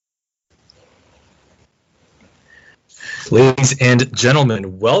Ladies and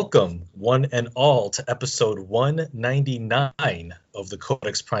gentlemen, welcome one and all to episode 199 of the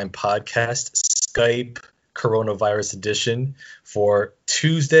Codex Prime podcast, Skype Coronavirus Edition for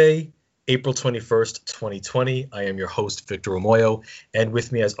Tuesday, April 21st, 2020. I am your host, Victor Omoyo, and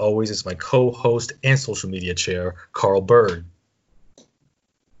with me as always is my co-host and social media chair, Carl Bird.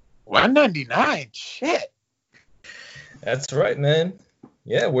 199? Shit. That's right, man.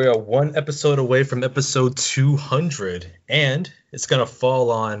 Yeah, we're one episode away from episode 200, and it's going to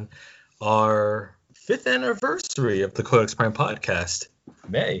fall on our 5th anniversary of the Codex Prime podcast,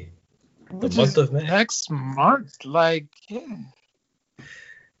 May. The month of May. Next month.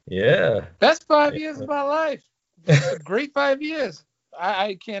 Yeah. Best 5 years of my life. It's a great 5 years.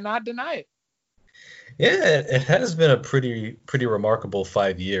 I cannot deny it. Yeah, it has been a pretty remarkable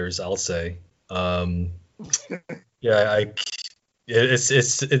 5 years, I'll say.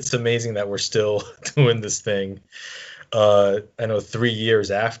 It's amazing that we're still doing this thing. I know 3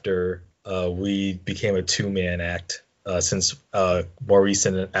 years after we became a two-man act since Maurice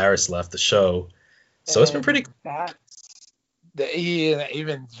and Aris left the show. So it's been pretty cool.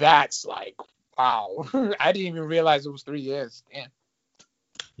 Even that's like, wow. I didn't even realize it was 3 years. Damn.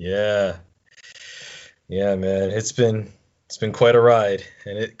 Yeah. Yeah, man. It's been quite a ride,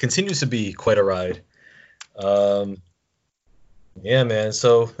 and it continues to be quite a ride. Yeah, man.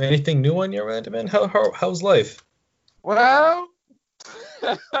 So, anything new on your end, man? How's life? Well,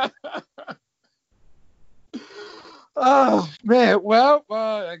 oh man. Well,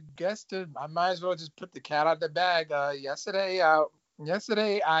 I guess I might as well just put the cat out the bag. Yesterday, I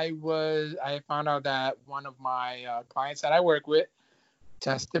found out that one of my clients that I work with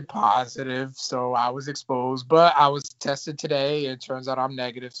tested positive, so I was exposed. But I was tested today. It turns out I'm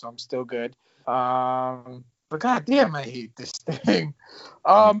negative, so I'm still good. But goddamn, I hate this thing.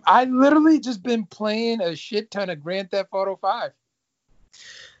 I literally just been playing a shit ton of Grand Theft Auto 5.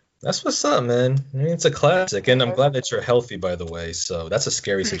 That's what's up, man. I mean, it's a classic, and I'm glad that you're healthy, by the way. So that's a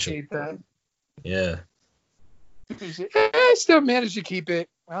scary situation. That. Yeah. I still managed to keep it.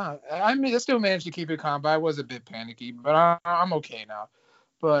 I still managed to keep it calm, but I was a bit panicky. But I'm okay now.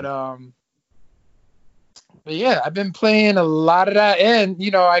 But yeah, I've been playing a lot of that, and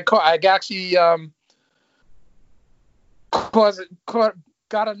I actually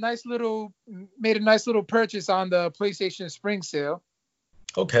made a nice little purchase on the PlayStation Spring Sale.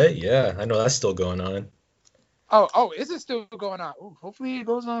 Okay, yeah, I know that's still going on. Oh, is it still going on? Ooh, hopefully it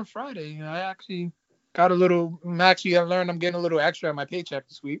goes on Friday. I actually got I learned I'm getting a little extra on my paycheck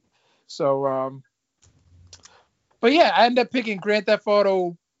this week. So, but yeah, I ended up picking Grand Theft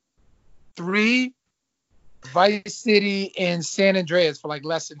Auto 3, Vice City, and San Andreas for like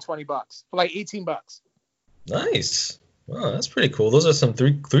less than $20, for like $18. Nice. Wow, that's pretty cool. Those are some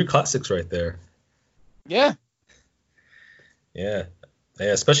three classics right there. Yeah. Yeah. I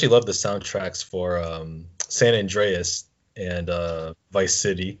especially love the soundtracks for San Andreas and Vice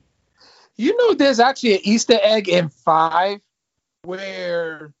City. There's actually an Easter egg in 5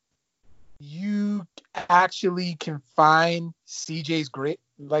 where you actually can find CJ's grave.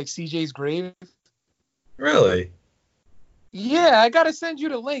 Really? Yeah, I gotta send you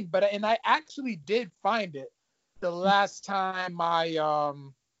the link, and I actually did find it the last time I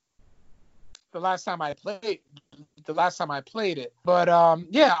played it. But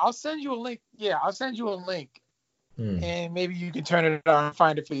yeah, I'll send you a link. And maybe you can turn it on and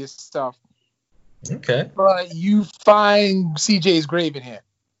find it for yourself. Okay. But you find CJ's grave in here.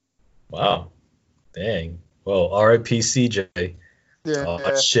 Wow. Dang. Well, R.I.P. CJ. Yeah.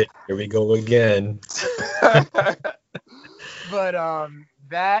 Oh shit! Here we go again. But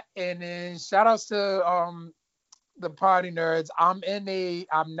that, and then shout outs to the Party Nerds. I'm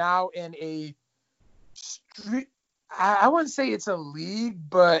now in a street. I wouldn't say it's a league,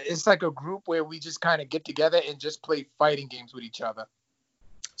 but it's like a group where we just kind of get together and just play fighting games with each other.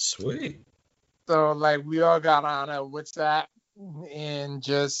 Sweet. So like we all got on a WhatsApp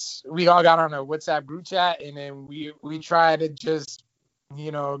group chat, and then we try to just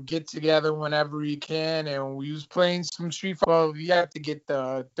get together whenever we can, and we was playing some Street Fighter. Well, we have to get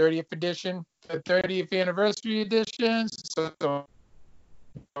the 30th edition, the 30th anniversary edition. So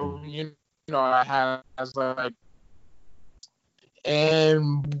I have like,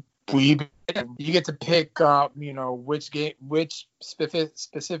 and you get to pick up, which specific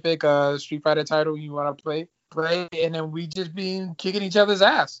Street Fighter title you want to play, and then we just been kicking each other's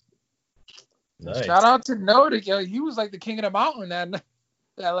ass. Nice. Shout out to Noda, yo, he was like the king of the mountain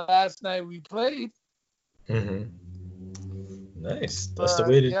that last night we played. Mm-hmm. Nice. That's the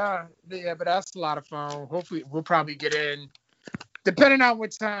way to. Yeah, but that's a lot of fun. Hopefully, we'll probably get in depending on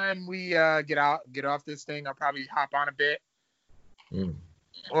what time we get off this thing, I'll probably hop on a bit.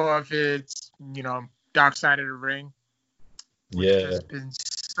 Or if it's, Dark Side of the Ring, which has been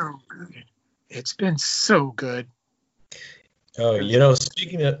so good. It's been so good. Oh,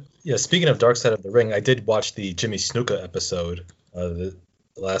 speaking of Dark Side of the Ring, I did watch the Jimmy Snuka episode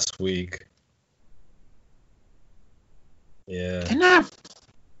last week. Yeah. And that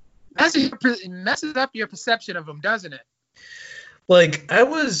messes up your perception of him, doesn't it? I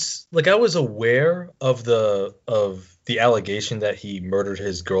was aware of the allegation that he murdered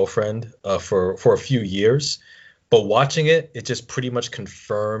his girlfriend for a few years, but watching it just pretty much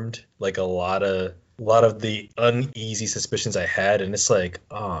confirmed like a lot of the uneasy suspicions I had, and it's like,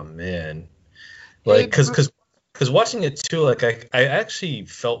 oh man, like because watching it too, like I actually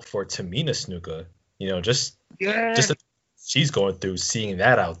felt for Tamina Snuka, just she's going through seeing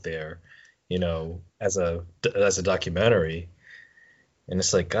that out there, as a documentary, and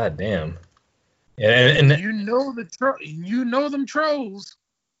it's like, god damn. And them trolls.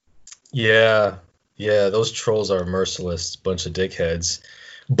 Yeah, those trolls are merciless bunch of dickheads.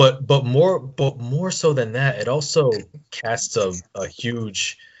 But more so than that, it also casts a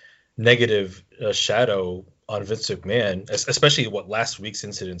huge negative shadow on Vince McMahon, especially what last week's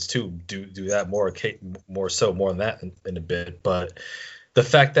incidents too do that more on that in a bit. But the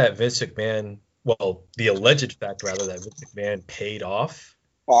fact that Vince McMahon, the alleged fact rather that Vince McMahon paid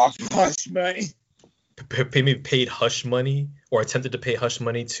hush money. Paid hush money or attempted to pay hush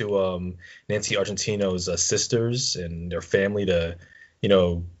money to Nancy Argentino's sisters and their family to,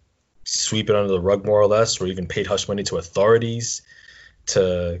 sweep it under the rug more or less, or even paid hush money to authorities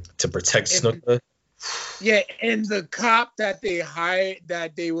to protect Snuka. Yeah, and the cop that they hired,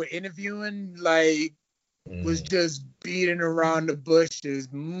 that they were interviewing, was just beating around the bush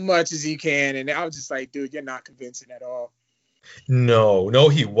as much as he can, and I was just like, dude, you're not convincing at all. No,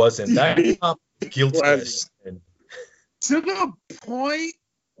 he wasn't. That cop guilty. To the point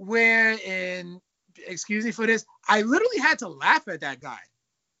where, and excuse me for this, I literally had to laugh at that guy.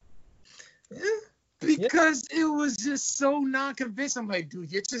 Because it was just so non-convincing. I'm like,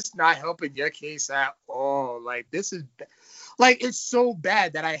 dude, you're just not helping your case at all. This is, it's so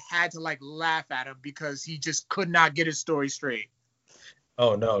bad that I had to, laugh at him because he just could not get his story straight.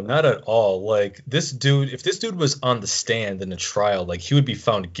 Oh, no, not at all. If this dude was on the stand in a trial, he would be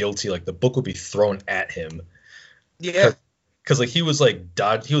found guilty. The book would be thrown at him. Yeah. Because he was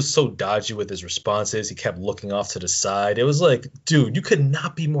he was so dodgy with his responses. He kept looking off to the side. It was dude, you could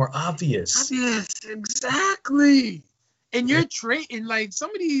not be more obvious. Yes, exactly. And you're trained, and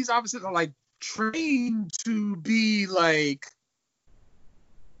some of these officers are trained to be I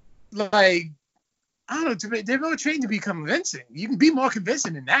don't know, they're not trained to be convincing. You can be more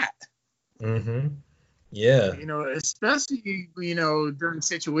convincing than that. Mm-hmm. Yeah. Especially during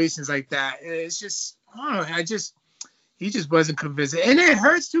situations like that. It's just, I don't know. He just wasn't convincing. And it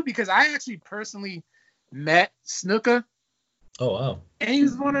hurts too because I actually personally met Snuka. Oh, wow. And he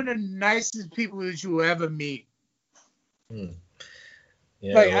was one of the nicest people that you will ever meet.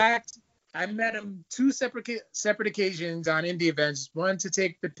 Yeah. I met him two separate occasions on indie events. One to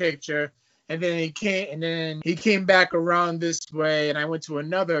take the picture, and then he came back around this way, and I went to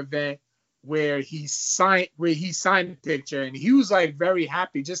another event where he signed the picture, and he was very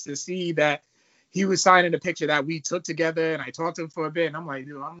happy just to see that he was signing the picture that we took together, and I talked to him for a bit, and I'm like,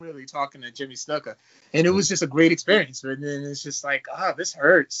 dude, I'm really talking to Jimmy Snuka. And it was just a great experience. And then it's just this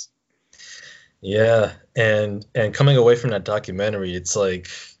hurts. Yeah, and coming away from that documentary, it's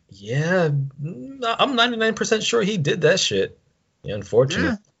yeah, I'm 99% sure he did that shit. Yeah,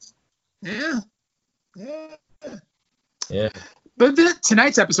 unfortunately. Yeah. But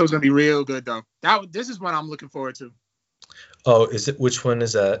tonight's episode is going to be real good, though. This is what I'm looking forward to. Oh, is it? Which one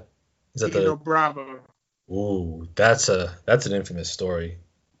is that? Is that Dino Bravo? Ooh, that's an infamous story.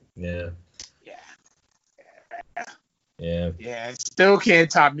 Yeah. Yeah. Still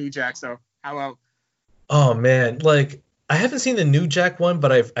can't top New Jack, so how about? Oh man, I haven't seen the New Jack one,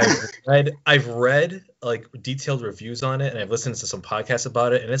 but I've read detailed reviews on it, and I've listened to some podcasts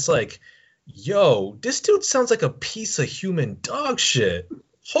about it, and it's yo, this dude sounds like a piece of human dog shit.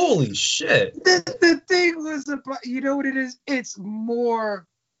 Holy shit. The thing was about, you know what it is? It's more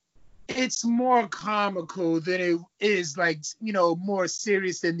comical than it is more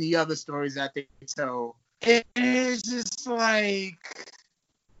serious than the other stories that they tell. It's just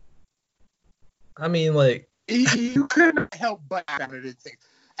I mean, you couldn't help but laugh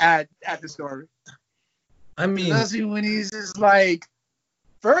at the story. I mean, especially when he's just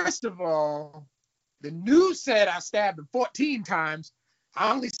first of all, the news said I stabbed him 14 times.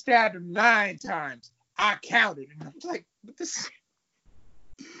 I only stabbed him 9 times. I counted, and I was but this.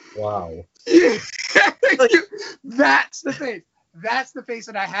 Wow. That's the face. That's the face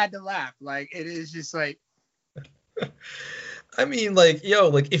that I had to laugh. Like, it is just like. I mean, like, yo,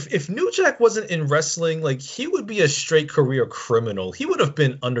 like if New Jack wasn't in wrestling, like he would be a straight career criminal. He would have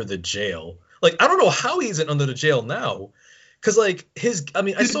been under the jail. Like, I don't know how he isn't under the jail now. Cause like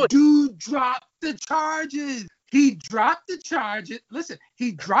I saw dude dropped the charges. He dropped the charges. Listen,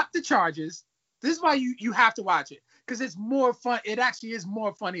 he dropped the charges. This is why you have to watch it. Because it's more fun. It actually is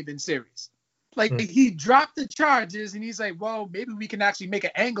more funny than serious. Like, he dropped the charges and he's like, well, maybe we can actually make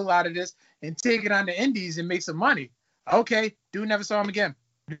an angle out of this and take it on the indies and make some money. Okay, dude never saw him again.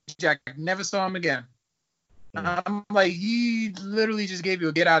 Jack never saw him again. I'm like, he literally just gave you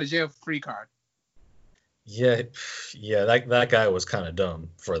a get out of jail free card. Yeah, that guy was kind of dumb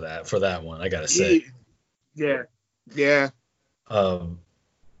for that one, I gotta say. Yeah.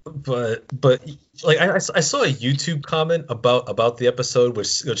 But like I saw a YouTube comment about the episode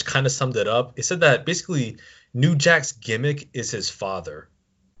which kind of summed it up. It said that basically New Jack's gimmick is his father.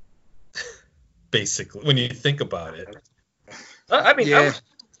 Basically, when you think about it. I mean, yeah.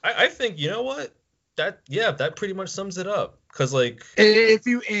 I think, you know what, that pretty much sums it up. Cause like,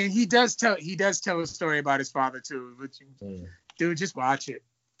 he does tell a story about his father too. But dude, just watch it.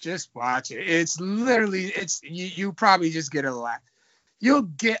 It's literally, you probably just get a laugh. You'll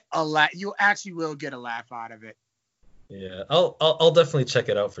get a laugh. You actually will get a laugh out of it. Yeah, I'll definitely check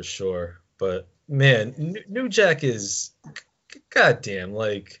it out for sure. But man, New Jack is, goddamn,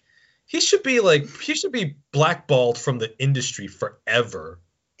 like he should be blackballed from the industry forever.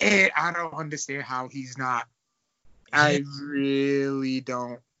 And I don't understand how he's not. I really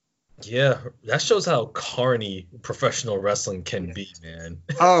don't. Yeah, that shows how carny professional wrestling can be, man.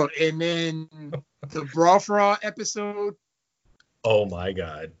 Oh, and then the Brawl for All episode. Oh my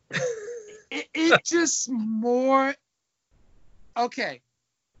God. it just more. Okay.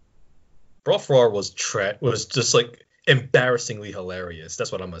 Brawl for All was just like embarrassingly hilarious.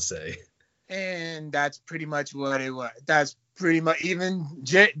 That's what I'm gonna say. And that's pretty much what it was. That's pretty much, even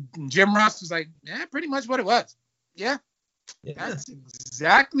Jim Ross was like, yeah, pretty much what it was. Yeah. That's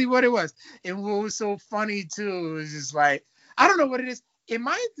exactly what it was. And what was so funny too is just like, I don't know what it is.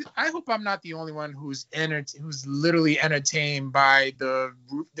 I hope I'm not the only one who's literally entertained by the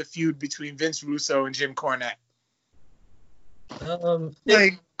feud between Vince Russo and Jim Cornette.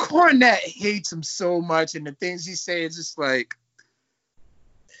 Like, Cornette hates him so much, and the things he says, it's just like,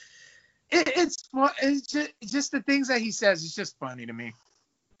 it's fun. It's just the things that he says. It's just funny to me.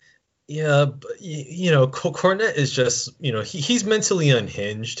 Yeah, but, Cornette is just, he's mentally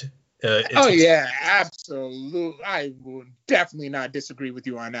unhinged. Yeah, absolutely. I will definitely not disagree with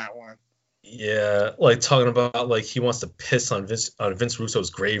you on that one. Yeah, like talking about like he wants to piss on Vince Russo's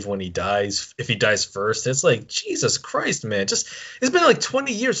grave when he dies, if he dies first. It's like, Jesus Christ, man. It's been like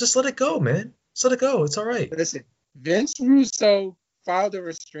 20 years. Just let it go, man. Just let it go. It's all right. Listen, Vince Russo filed a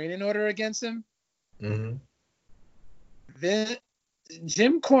restraining order against him. Mm-hmm. Then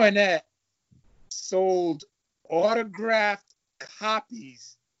Jim Cornette sold autographed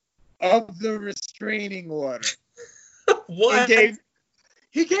copies of the restraining order. What?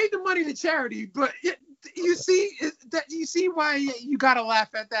 He gave the money to charity, but you see why you gotta laugh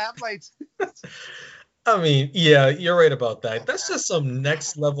at that. I'm like, I mean, yeah, you're right about that. That's just some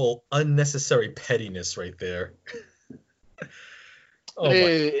next level unnecessary pettiness right there.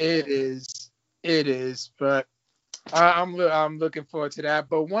 It is, but I'm looking forward to that.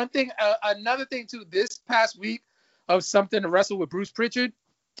 But one thing, another thing too, this past week of Something to Wrestle with Bruce Pritchard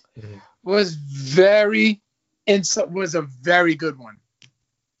was a very good one.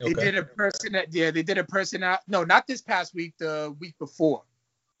 Okay. They did a person out. No, not this past week. The week before.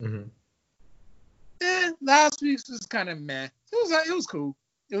 Mm-hmm. Last week's was kind of meh. It was cool.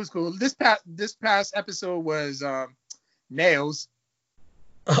 It was cool. This past episode was Nails.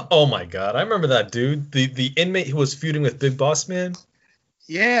 Oh my God, I remember that dude. The inmate who was feuding with Big Boss Man.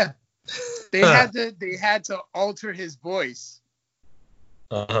 Yeah, they had to alter his voice.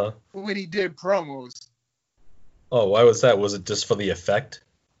 When he did promos. Oh, why was that? Was it just for the effect?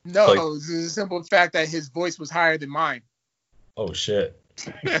 No, it was the simple fact that his voice was higher than mine. Oh shit.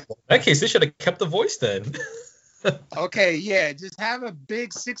 In that case, they should have kept the voice then. Okay, yeah, just have a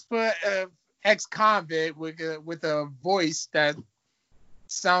big 6 foot ex-convict with a voice that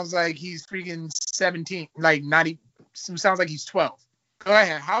sounds like he's freaking 17, like 90. Sounds like he's 12. Go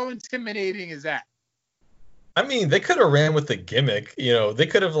ahead. How intimidating is that? I mean, they could have ran with the gimmick. They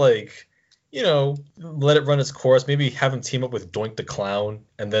could have let it run its course. Maybe have him team up with Doink the Clown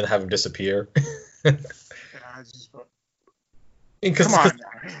and then have him disappear. Come on.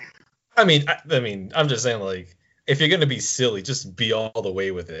 I mean, I'm just saying, like, if you're gonna be silly, just be all the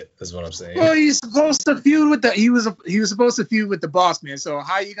way with it. Is what I'm saying. Well, he's supposed to feud with he was supposed to feud with the boss man. So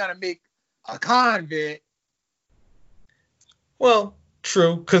how you gonna make a convict? Well,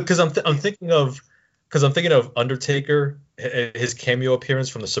 true, because I'm thinking of Undertaker, his cameo appearance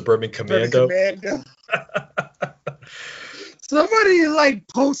from the Suburban Commando. Somebody like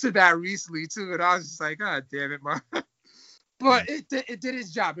posted that recently too, and I was just like, God damn it, man. But it did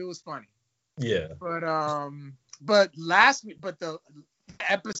its job. It was funny. Yeah. But last week, the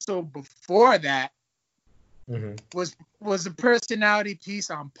episode before that was a personality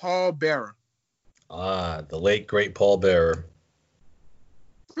piece on Paul Bearer. Ah, the late great Paul Bearer.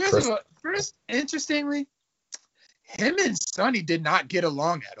 First, interestingly, him and Sonny did not get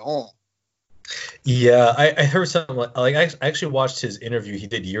along at all. Yeah, I heard something like I actually watched his interview he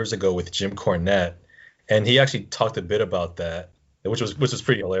did years ago with Jim Cornette, and he actually talked a bit about that, which was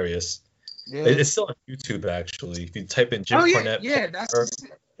pretty hilarious. Yeah. It's still on YouTube actually. If you type in Jim Cornette, yeah,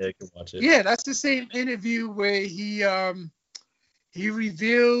 you can watch it. Yeah, that's the same interview where he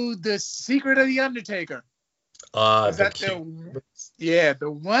revealed the secret of the Undertaker. The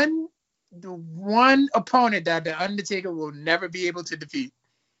one opponent that the Undertaker will never be able to defeat.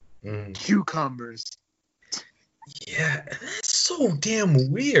 Cucumbers. Yeah, that's so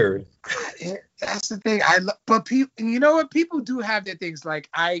damn weird. That's the thing. But people, you know what? People do have their things. Like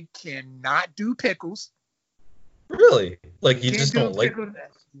I cannot do pickles. Really? Like you just don't like?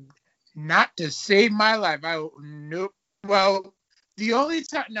 Not to save my life. Nope. Well, the only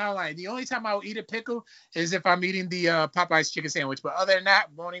time I'll eat a pickle is if I'm eating the Popeyes chicken sandwich. But other than that,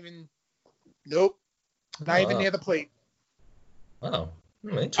 won't even. Nope. Not even near the plate. Wow.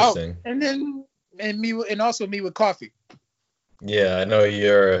 Interesting. Oh, and also me with coffee. Yeah, I know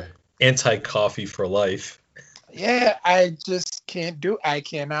you're anti-coffee for life. Yeah, I just can't do it. I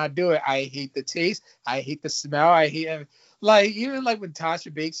cannot do it. I hate the taste. I hate the smell. I hate it. Like even like when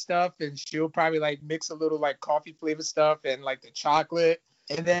Tasha bakes stuff and she'll probably like mix a little like coffee flavor stuff and like the chocolate,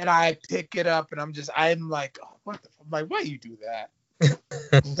 and then I pick it up and I'm like, oh, what the? I'm like, why you do that?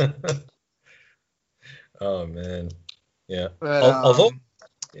 Oh man, yeah. But, although,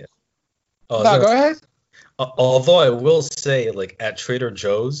 yeah. Go ahead. Although I will say, like at Trader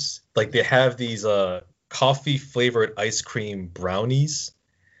Joe's, like they have these coffee flavored ice cream brownies.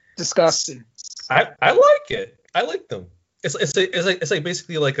 Disgusting. I like it. I like them. It's like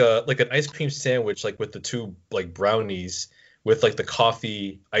basically like an ice cream sandwich, like with the two like brownies with like the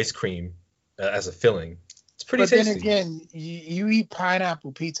coffee ice cream as a filling. It's pretty tasty. But then again, you eat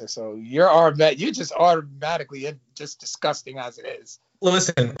pineapple pizza, so you're just automatically just disgusting as it is.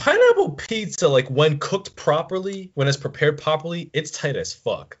 Listen, pineapple pizza, like when cooked properly, when it's prepared properly, it's tight as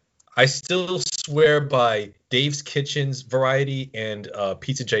fuck. I still swear by Dave's Kitchen's variety and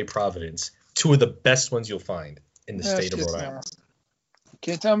Pizza J Providence, two of the best ones you'll find in the state of Rhode Island.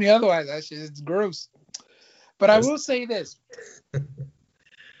 Can't tell me otherwise. That shit is gross. But I will say this.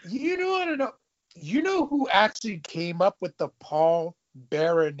 You know who actually came up with the Paul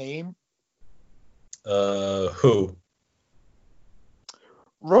Bearer name? Who?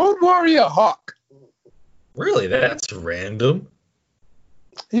 Road Warrior Hawk. Really? That's random.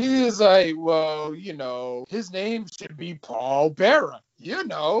 He is like, well, his name should be Paul Bearer.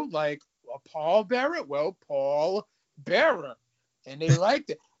 Like Paul Bearer. Well, Paul Bearer, and they liked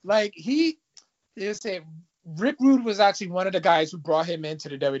it. Like they say Rick Rude was actually one of the guys who brought him into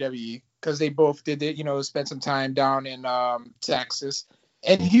the WWE because they both did it. Spent some time down in Texas.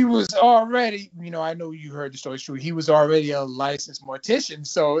 And he was already, I know you heard the story, it's true. He was already a licensed mortician.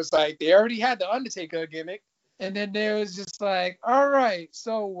 So it's like they already had the Undertaker gimmick. And then there was just like, all right.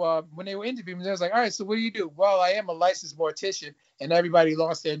 So when they were interviewing him, they was like, all right, so what do you do? Well, I am a licensed mortician. And everybody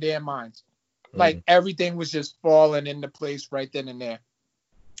lost their damn minds. Like everything was just falling into place right then and there.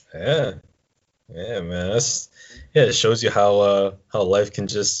 Yeah. Yeah, man. It shows you how life can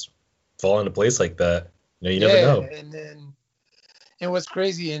just fall into place like that. You never know. And what's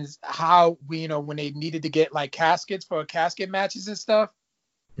crazy is how when they needed to get like caskets for casket matches and stuff.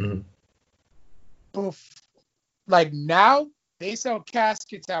 Like now they sell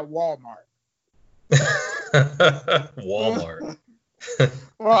caskets at Walmart. Walmart.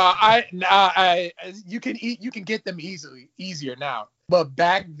 Well, you can get them easier now. But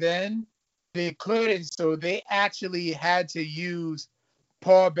back then they couldn't, so they actually had to use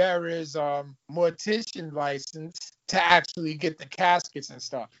Paul Bearer's mortician license to actually get the caskets and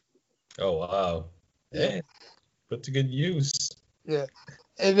stuff. Oh wow! Yeah, put to good use. Yeah,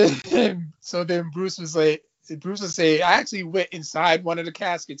 and then Bruce was say, I actually went inside one of the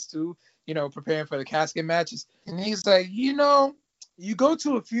caskets too, preparing for the casket matches, and he's like, You go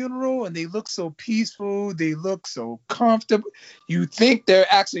to a funeral and they look so peaceful, they look so comfortable. You think they're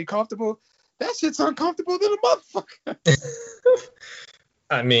actually comfortable. That shit's uncomfortable than a motherfucker.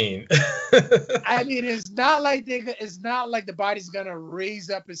 I mean, it's not like the body's gonna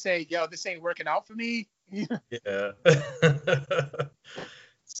raise up and say, "Yo, this ain't working out for me." yeah.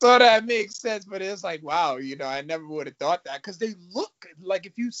 So that makes sense, but it's like, wow, I never would have thought that because they look like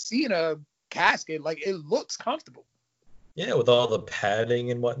if you've seen a casket, like it looks comfortable. Yeah, with all the padding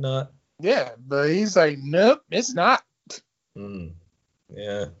and whatnot. Yeah, but he's like, nope, it's not.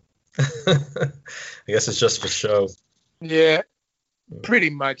 Yeah. I guess it's just for show. Yeah, pretty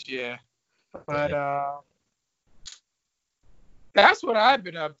much, yeah. But that's what I've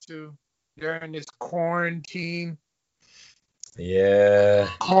been up to during this quarantine. Yeah.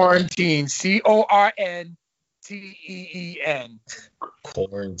 Quarantine. Cornteen.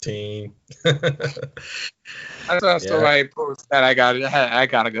 Quarantine. That's also why I post that. I got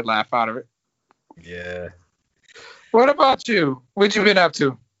a good laugh out of it. Yeah. What about you? What you been up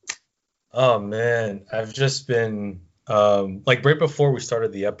to? Oh man, I've just been like right before we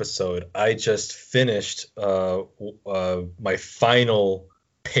started the episode, I just finished my final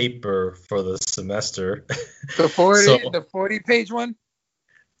paper for the semester. The 40-page one?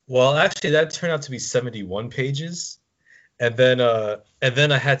 Well, actually that turned out to be 71 pages. And then I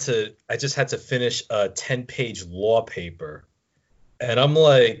just had to finish a 10-page law paper. And I'm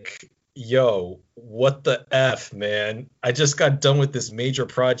like, yo, what the F, man? I just got done with this major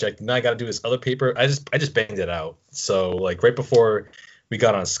project, and now I got to do this other paper. I just banged it out. So like right before we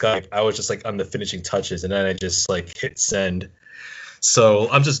got on Skype, I was just like on the finishing touches, and then I just like hit send. So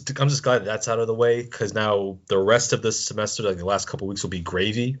I'm just glad that's out of the way, because now the rest of this semester, like the last couple weeks, will be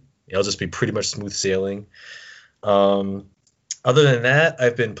gravy. It'll just be pretty much smooth sailing. Other than that,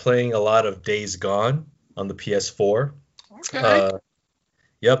 I've been playing a lot of Days Gone on the PS4. Okay.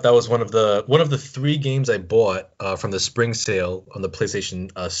 Yep, that was one of the 3 games I bought from the spring sale on the PlayStation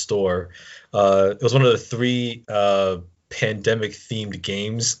Store. It was one of the 3 pandemic themed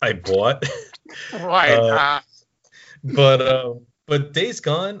games I bought. Why not? But Days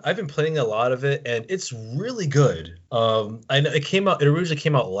Gone, I've been playing a lot of it, and it's really good. I know it originally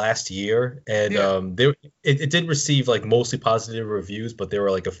came out last year, and it did receive like mostly positive reviews, but there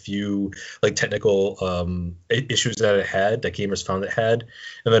were like a few like technical issues that gamers found it had.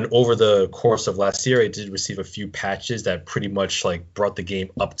 And then over the course of last year, it did receive a few patches that pretty much like brought the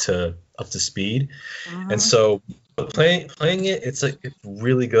game up to speed. Mm-hmm. And so playing it, it's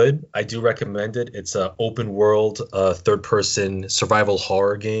really good. I do recommend it. It's an open world third person survival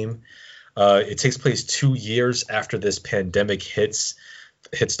horror game. It takes place 2 years after this pandemic hits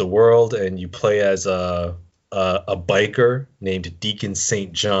the world, and you play as a biker named Deacon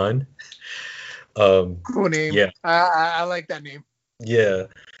St. John. Cool name. Yeah, I like that name. Yeah,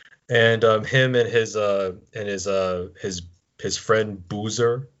 and him and his friend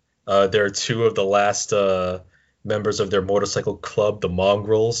Boozer. They're 2 of the last members of their motorcycle club, the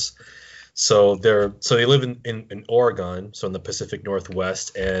Mongrels. So they live in Oregon, so in the Pacific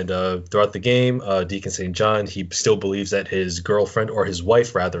Northwest. And throughout the game, Deacon St. John, he still believes that his girlfriend, or his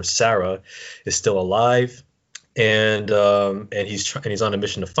wife rather, Sarah, is still alive, and he's on a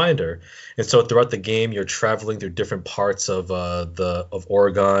mission to find her. And so throughout the game, you're traveling through different parts of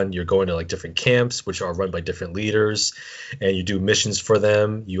Oregon. You're going to like different camps, which are run by different leaders, and you do missions for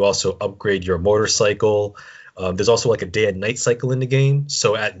them. You also upgrade your motorcycle. There's also like a day and night cycle in the game.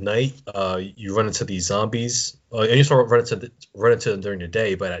 So at night, you run into these zombies, and you sort of run into them during the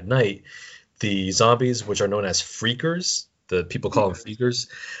day. But at night, the zombies, which are known as freakers, the people call them freakers,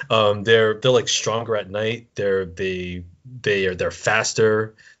 they're like stronger at night. They're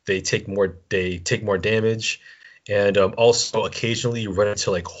faster. They take more damage, and also occasionally you run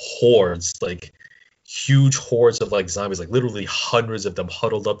into like hordes, like huge hordes of like zombies, like literally hundreds of them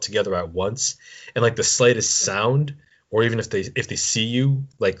huddled up together at once. And like the slightest sound, or even if they see you,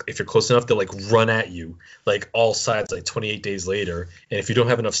 like if you're close enough, they'll like run at you, like all sides, like 28 days later. And if you don't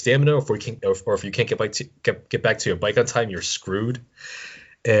have enough stamina, or if you can't get back to your bike on time, you're screwed.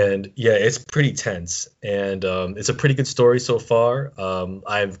 And yeah, it's pretty tense, and it's a pretty good story so far.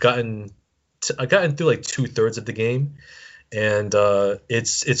 I've gotten through like 2/3 of the game, and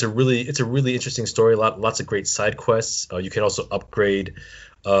it's a really interesting story. Lots of great side quests. You can also upgrade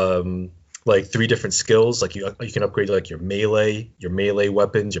like 3 different skills. Like you can upgrade like your melee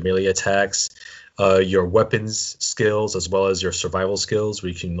weapons, your melee attacks, your weapons skills, as well as your survival skills,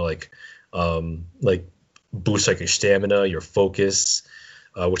 where you can like boost like your stamina, your focus,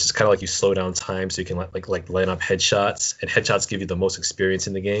 which is kind of like you slow down time so you can like line up headshots, and headshots give you the most experience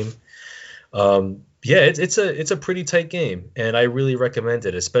in the game. Yeah, it's a pretty tight game, and I really recommend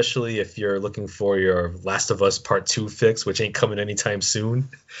it, especially if you're looking for your Last of Us Part 2 fix, which ain't coming anytime soon.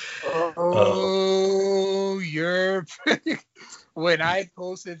 Oh, you're when I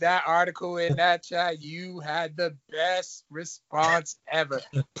posted that article in that chat, you had the best response ever.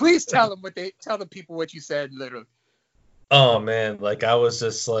 Please tell the people what you said literally. Oh man, like I was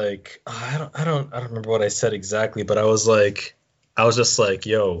just like I don't remember what I said exactly, but I was just like,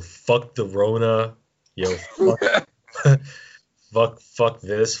 yo, fuck the Rona, yo, fuck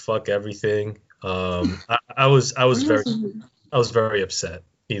this, fuck everything. I was very upset,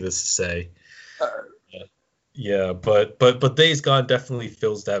 needless to say. Yeah, but Days Gone definitely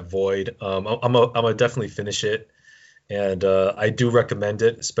fills that void. I'm gonna definitely finish it, and I do recommend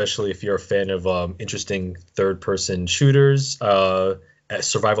it, especially if you're a fan of interesting third-person shooters,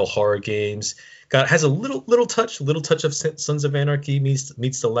 survival horror games. Has a little touch of Sons of Anarchy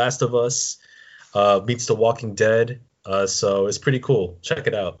meets The Last of Us, meets The Walking Dead. So it's pretty cool. Check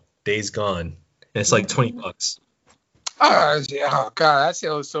it out. Days Gone, and it's like $20. Yeah, oh god, that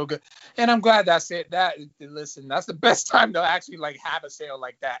sale is so good, and I'm glad that's it. Listen, that's the best time to actually like have a sale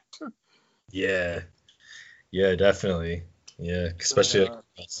like that. Yeah, yeah, definitely. Yeah, especially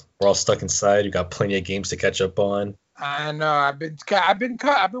we're all stuck inside. You got plenty of games to catch up on. I know. I've been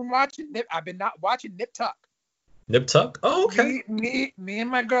watching Nip. I've been not watching Nip Tuck. Nip Tuck? Oh, okay. Me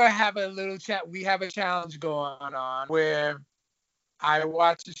and my girl have a little chat. We have a challenge going on where I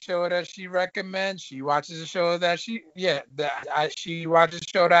watch a show that she recommends. She watches a show that she watches a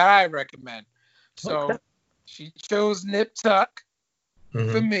show that I recommend. So she chose Nip Tuck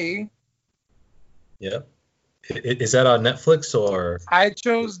for me. Yeah. Is that on Netflix or? I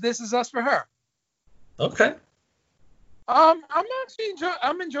chose This Is Us for her. Okay. I'm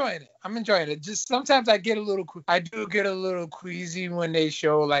enjoying it. I'm enjoying it. Just sometimes I do get a little queasy when they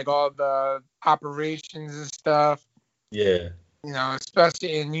show like all the operations and stuff. Yeah. You know,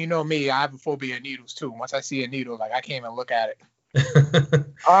 especially, and you know me, I have a phobia of needles too. Once I see a needle, like I can't even look at it.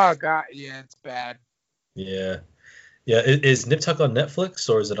 Oh god, yeah, it's bad. Yeah. Yeah. Is Nip Tuck on Netflix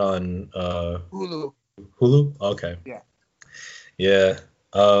or is it on Hulu? Hulu? Okay. Yeah. Yeah.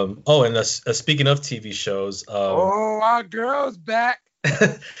 And speaking of TV shows, our girl's back.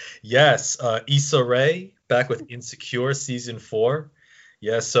 Yes, Issa Rae back with Insecure season 4.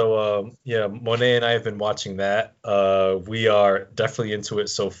 Yeah, so Monet and I have been watching that. We are definitely into it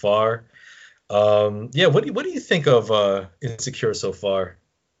so far. What do you think of Insecure so far?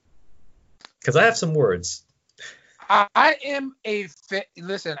 Because I have some words. I am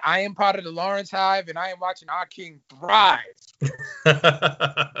listen, I am part of the Lawrence Hive, and I am watching our king thrive.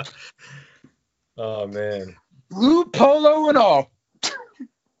 Oh man, blue polo and all.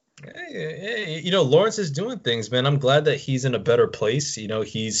 Hey, Lawrence is doing things, man. I'm glad that he's in a better place.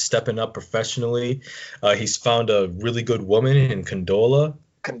 He's stepping up professionally. He's found a really good woman in Condola.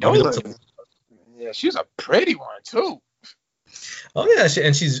 Yeah, she's a pretty one too. Oh yeah,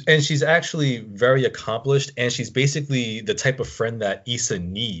 she's actually very accomplished, and she's basically the type of friend that Issa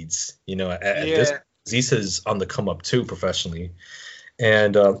needs. Issa's on the come up too professionally.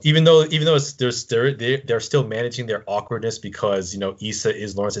 And even though they're still managing their awkwardness because Issa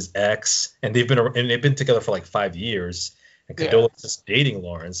is Lawrence's ex, and they've been together for like 5 years, and Condola's just dating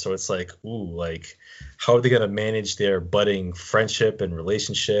Lawrence, so it's like, ooh, like how are they gonna manage their budding friendship and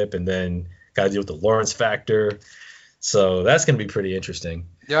relationship, and then got to deal with the Lawrence factor, so that's gonna be pretty interesting.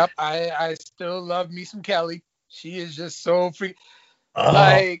 Yep, I still love me some Kelly. She is just so free.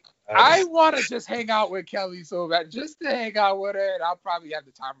 Like, I want to just hang out with Kelly so bad, just to hang out with her, and I'll probably have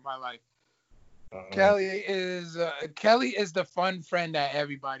the time of my life. Kelly is the fun friend that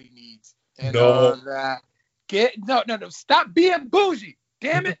everybody needs. And all that. No, stop being bougie.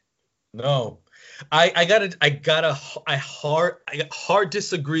 Damn it. No. I hard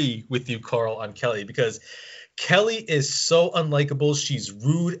disagree with you, Carl, on Kelly, because Kelly is so unlikable. She's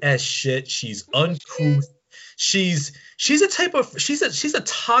rude as shit. She's uncouth. She's a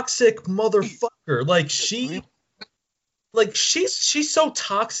toxic motherfucker. She's so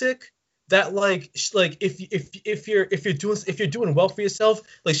toxic that if you're doing well for yourself,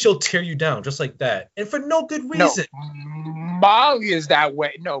 like she'll tear you down just like that, and for no good reason. No, Molly is that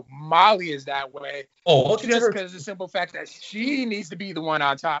way. Oh, just because of the simple fact that she needs to be the one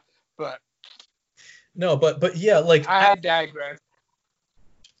on top. But no, but yeah, like I digress.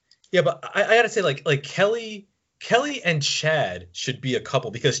 Yeah, but I gotta say, like Kelly and Chad should be a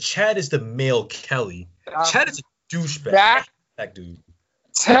couple, because Chad is the male Kelly. Chad is a douchebag. That dude.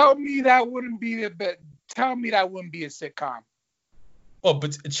 Tell me that wouldn't be a sitcom. Oh,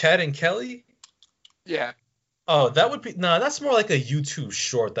 but Chad and Kelly? Yeah. Oh, that would be that's more like a YouTube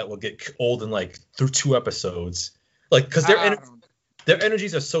short that will get old in like through 2 episodes. Like, because their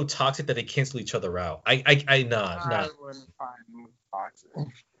energies are so toxic that they cancel each other out. Nah. I wouldn't find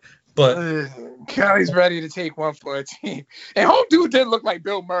boxing. But Kelly's ready to take one for a team. And home dude didn't look like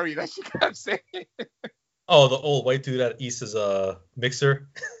Bill Murray, like she kept saying. oh, the old white dude at East's mixer.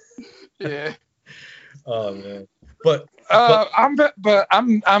 Yeah. Oh man. But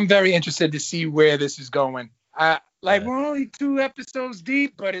I'm very interested to see where this is going. We're only 2 episodes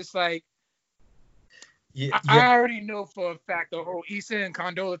deep, but it's like I already know for a fact the whole Issa and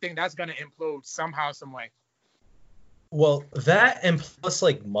Condola thing that's gonna implode somehow, some way. Well, that and plus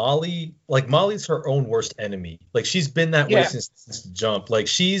Molly's her own worst enemy. Like she's been that way since the jump. Like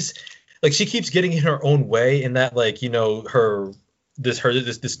she keeps getting in her own way, and that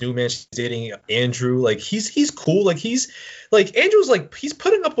this new man she's dating, Andrew, like he's cool. Like Andrew's like he's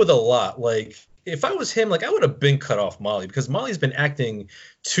putting up with a lot. Like if I was him, like I would have been cut off Molly, because Molly's been acting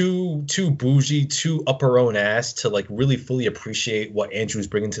too bougie, too up her own ass to like really fully appreciate what Andrew's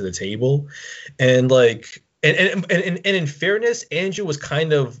bringing to the table. And like and in fairness, Andrew was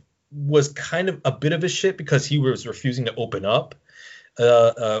kind of a bit of a shit because he was refusing to open up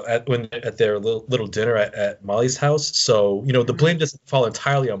at their little dinner at Molly's house. So the blame doesn't fall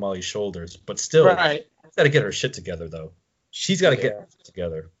entirely on Molly's shoulders, but still, right. She's got to get her shit together though. She's got to get her shit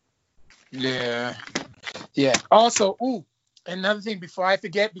together. Yeah. Also, another thing before I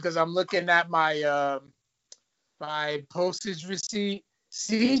forget, because I'm looking at my my postage receipt.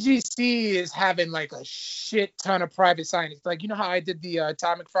 CGC is having like a shit ton of private signings. Like, how I did the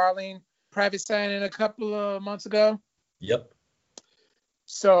Todd McFarlane private signing a couple of months ago? Yep.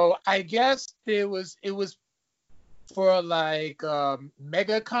 So I guess it was for like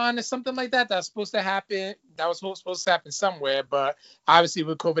MegaCon or something like that. That's supposed to happen. That was supposed to happen somewhere, but obviously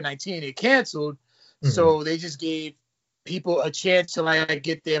with COVID-19 it canceled. Mm-hmm. So they just gave people a chance to like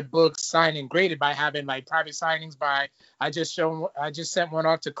get their books signed and graded by having like private signings by. I just sent one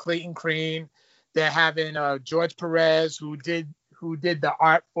off to Clayton Crane. They're having George Perez who did the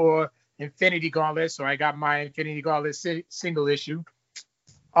art for Infinity Gauntlet. So I got my Infinity Gauntlet single issue.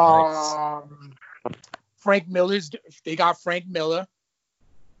 Nice. Frank Miller's. They got Frank Miller.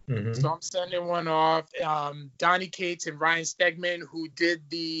 Mm-hmm. So I'm sending one off. Donnie Cates and Ryan Stegman, who did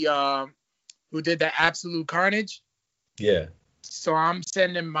the Absolute Carnage. Yeah. So I'm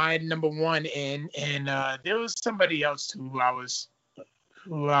sending my number 1 in, and there was somebody else who I was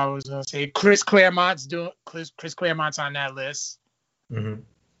gonna say. Chris Claremont's on that list. Mm-hmm.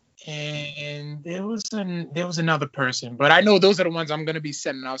 And there was another person, but I know those are the ones I'm gonna be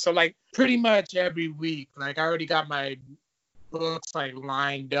sending out. So like pretty much every week, like I already got my books like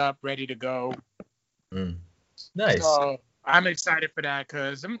lined up, ready to go. Nice. So I'm excited for that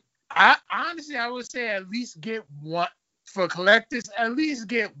because I honestly would say at least get one for collectors. At least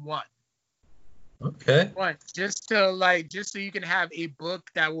get one. Okay. One just so you can have a book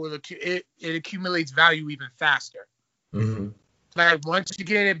that will it accumulates value even faster. Mm-hmm. Like once you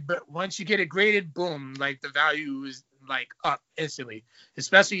get it graded, boom, like the value is like up instantly,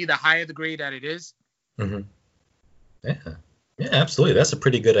 especially the higher the grade that it is. Mm-hmm. Yeah, absolutely. That's a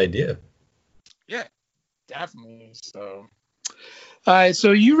pretty good idea. Yeah, definitely. So, all right.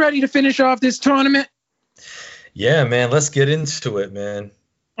 So you ready to finish off this tournament? Yeah, man. Let's get into it, man.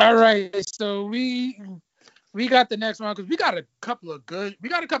 All right. So we got the next one because we got a couple of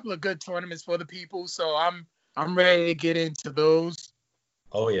good tournaments for the people. So I'm ready to get into those.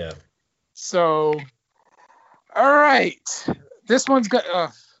 Oh, yeah. So, all right. This one's good.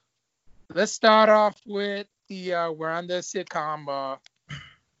 Let's start off with we're on the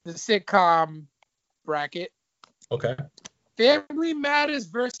sitcom bracket. Okay. Family Matters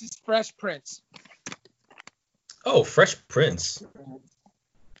versus Fresh Prince. Oh, Fresh Prince.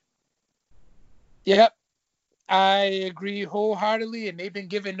 Yep. I agree wholeheartedly, and they've been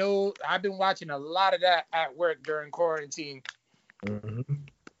I've been watching a lot of that at work during quarantine. Mm-hmm.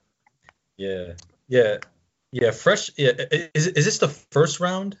 Yeah. Fresh. Yeah. Is this the first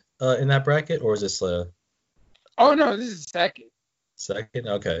round in that bracket, or is this? Oh no, this is second. Second,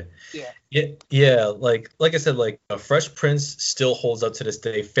 okay. Yeah. Yeah. Like I said, like Fresh Prince still holds up to this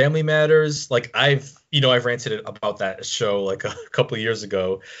day. Family Matters, like I've ranted about that show like a couple of years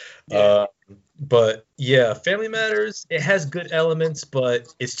ago. Yeah. But yeah, Family Matters, it has good elements,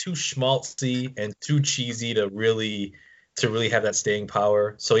 but it's too schmaltzy and too cheesy to really have that staying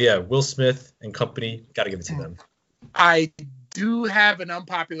power. So yeah, Will Smith and company, got to give it to them. I do have an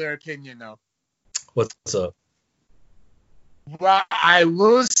unpopular opinion though. What's up? Well, I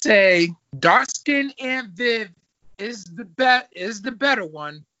will say Dark Skin and Viv is the better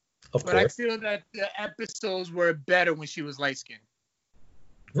one. Of But I course. feel that the episodes were better when she was light skinned.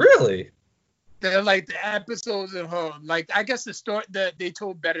 Really? They're like the episodes of her. Like I guess they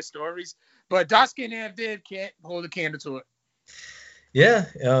told better stories, but dark skinned Aunt Viv can't hold a candle to it. Yeah.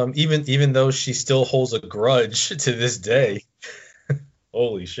 Even though she still holds a grudge to this day.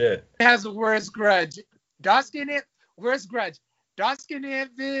 Holy shit. Has the worst grudge? Dark skinned worst grudge? Dark skinned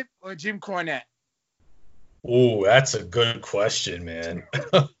Aunt Viv or Jim Cornette? Ooh, that's a good question, man.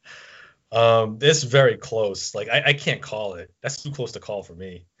 It's very close. Like I can't call it. That's too close to call for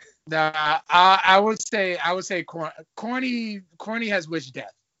me. Nah, I would say Corny has wished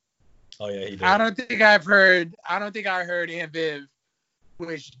death. Oh yeah, he did. I don't think I heard Aunt Viv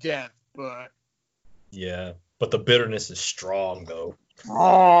wish death, but Yeah, but the bitterness is strong though.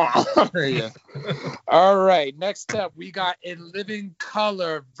 oh yeah. All right, next up we got In Living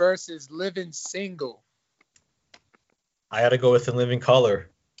Color versus Living Single. I gotta go with In Living Color.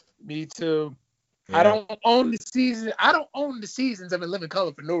 Me too. Yeah. I don't own the season. I don't own the seasons of In Living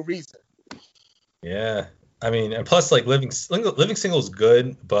Color for no reason. Yeah. I mean, and plus, like Living Single is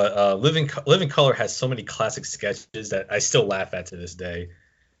good, but Living Color has so many classic sketches that I still laugh at to this day.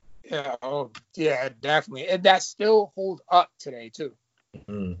 Yeah, oh yeah, definitely, and that still hold up today too.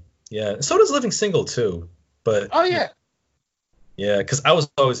 Mm. Yeah, so does Living Single too. But Oh yeah, yeah, because I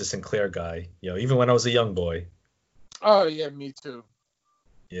was always a Sinclair guy, even when I was a young boy. oh yeah, me too.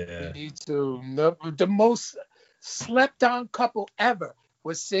 Yeah. Me too. The most slept on couple ever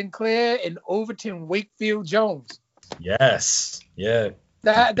was Sinclair and Overton Wakefield Jones. Yes. Yeah.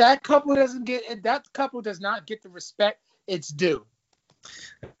 That couple does not get the respect it's due.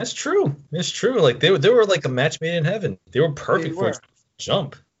 That's true. It's true. Like they were like a match made in heaven. They were perfect for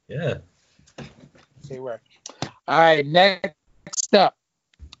jump. Yeah. They were. All right, next up,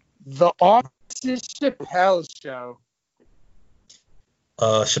 The Office Chappelle Show.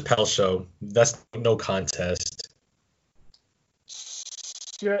 Chappelle Show. That's no contest.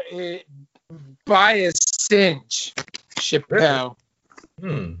 By a cinch, Chappelle.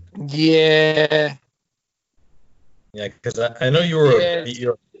 Hmm. Yeah. Yeah, because I know you're an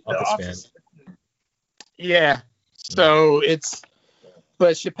Office fan. Yeah. So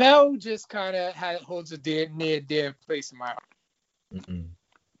but Chappelle just kind of holds a near dear place in my heart.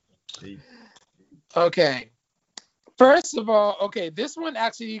 Mm-hmm. Okay. First of all, this one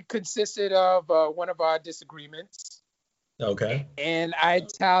actually consisted of one of our disagreements. Okay. And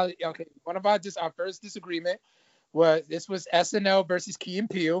one of our first disagreement was SNL versus Key and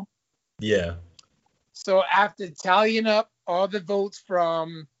Peele. Yeah. So after tallying up all the votes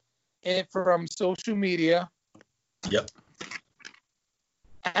from social media, yep,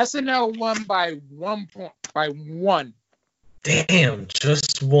 SNL won by 1 point. By one. Damn,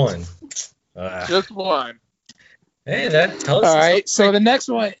 just one. Just one. Hey, that tells us. All right. So the next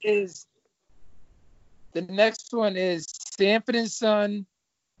one is Sanford and Son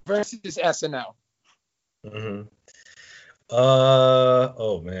versus SNL. Mm-hmm.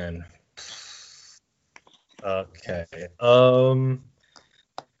 Oh man. Okay.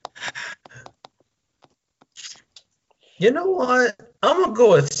 You know what? I'm gonna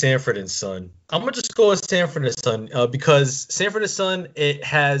go with Sanford and Son. I'm gonna just go with Sanford and Son because Sanford and Son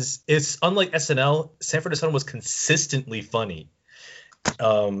it's unlike SNL. Sanford and Son was consistently funny.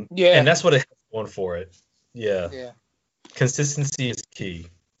 And that's what it has going for it. Yeah. Yeah. Consistency is key.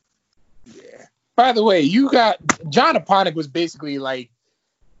 Yeah. By the way, you got John Aponic was basically like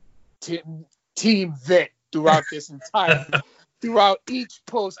Team Vic throughout throughout each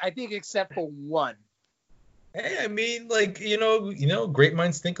post, I think except for one. Hey, I mean, like, great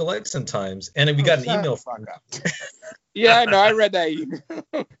minds think alike sometimes. And we got an email from Yeah, I know. I read that email.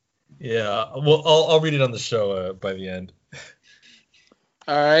 Yeah. Well, I'll read it on the show by the end.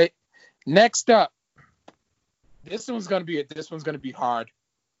 All right. Next up. This one's gonna be hard.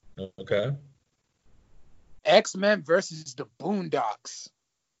 Okay. X-Men versus the Boondocks.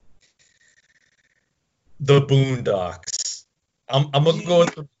 The Boondocks. I'm gonna go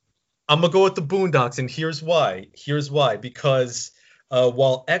with the Boondocks, and here's why. Because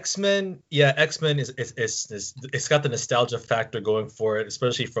while X-Men is it's got the nostalgia factor going for it,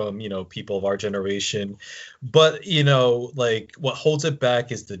 especially from people of our generation. But like what holds it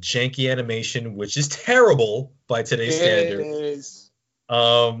back is the janky animation, which is terrible by today's standards. It is.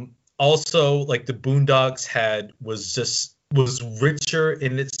 Also, like the Boondocks was richer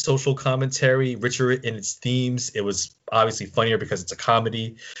in its social commentary, richer in its themes. It was obviously funnier because it's a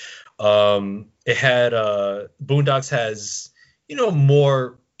comedy. It had Boondocks has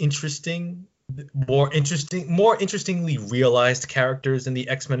more interestingly realized characters in the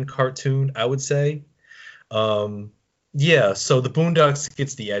X-Men cartoon, I would say. Yeah, so the Boondocks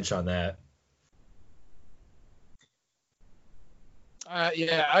gets the edge on that.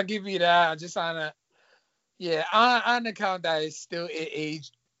 Yeah, I'll give you that. Just on a on account that it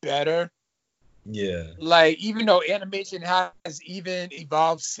aged better. Yeah. Like, even though animation has even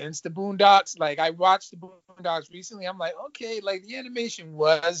evolved since the Boondocks, like I watched the Boondocks recently, I'm like, okay, like the animation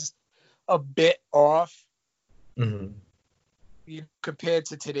was a bit off, Mm-hmm. compared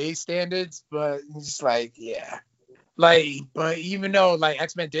to today's standards, but it's just like, yeah. Like, but even though like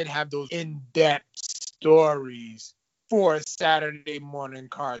X-Men did have those in-depth stories for a Saturday morning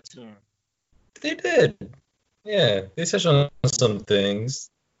cartoon. They did. Yeah, they touched on some things.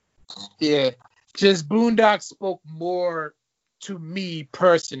 Yeah. Just Boondocks spoke more to me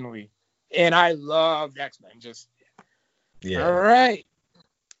personally. And I loved X-Men. Just Yeah. all right.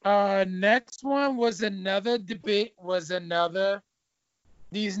 Next one was another debate.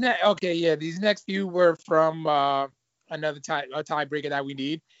 These next few were from another tiebreaker that we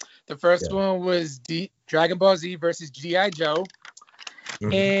need. The first one was Dragon Ball Z versus G.I. Joe.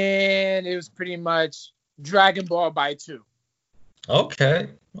 Mm-hmm. And it was pretty much Dragon Ball by 2. Okay,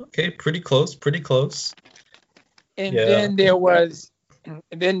 pretty close. And then there was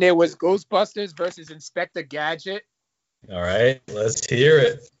Ghostbusters versus Inspector Gadget. All right, let's hear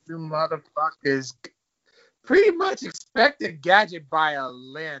it. You motherfuckers pretty much Inspector Gadget by a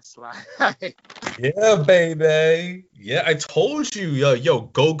landslide. Yeah, baby. Yeah, I told you. Yo,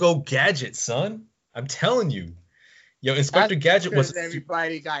 go Gadget, son. I'm telling you. Yo, Inspector Gadget was...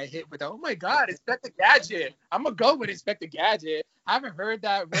 Everybody got hit with, oh my God, Inspector Gadget. I'm going to go with Inspector Gadget. I haven't heard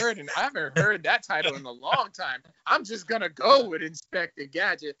that word and I haven't heard that title in a long time. I'm just going to go with Inspector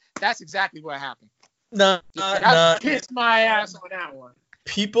Gadget. That's exactly what happened. I kissed my ass on that one.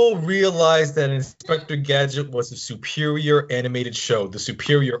 People realized that Inspector Gadget was a superior animated show. The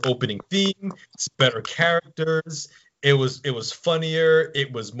superior opening theme, it's better characters. It was funnier.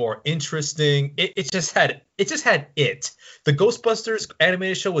 It was more interesting. It just had it. The Ghostbusters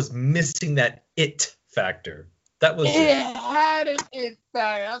animated show was missing that it factor. That was it. Had an it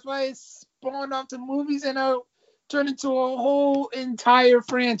factor. That's why it spawned off to movies and turned into a whole entire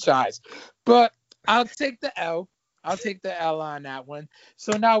franchise. But I'll take the L. On that one.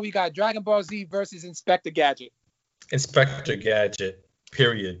 So now we got Dragon Ball Z versus Inspector Gadget. Inspector Gadget.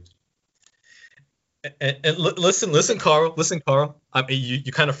 Period. And listen, Carl. I mean,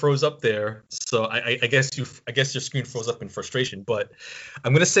 you kind of froze up there, so I guess your screen froze up in frustration. But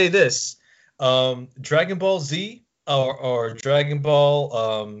I'm gonna say this: Dragon Ball Z or Dragon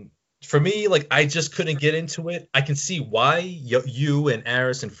Ball. For me, like, I just couldn't get into it. I can see why you and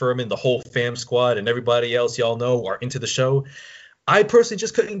Aris and Furman, the whole fam squad, and everybody else y'all know are into the show. I personally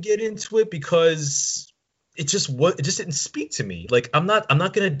just couldn't get into it because it just didn't speak to me. Like, I'm not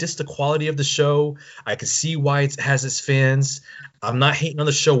gonna diss the quality of the show. I can see why it has its fans. I'm not hating on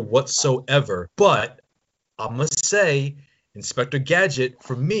the show whatsoever, but I must say Inspector Gadget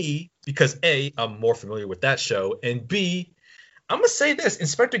for me, because A, I'm more familiar with that show, and B, I'm gonna say this: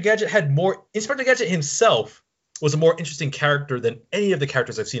 Inspector Gadget himself was a more interesting character than any of the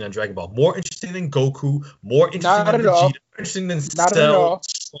characters I've seen on Dragon Ball. More interesting than Goku. More interesting than Vegeta. More interesting than Cell.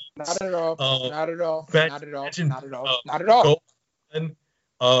 Not at all.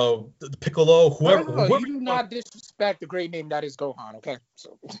 The Piccolo, whoever. You do not disrespect the great name that is Gohan. Okay.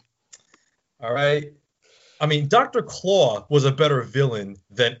 So. All right. I mean, Dr. Claw was a better villain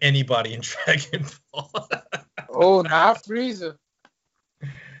than anybody in Dragon Ball. Oh, not Frieza.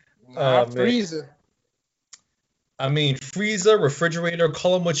 Frieza. I mean, Frieza, refrigerator,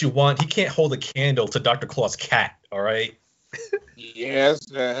 call him what you want. He can't hold a candle to Dr. Claw's cat, all right? Yes,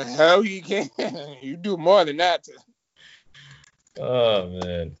 the hell you can. You do more than that. Oh,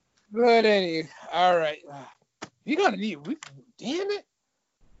 man. But anyway, all right. Damn it.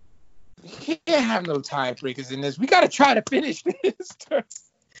 We can't have no tiebreakers in this. We got to try to finish this.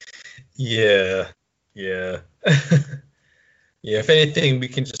 Yeah. Yeah, if anything, we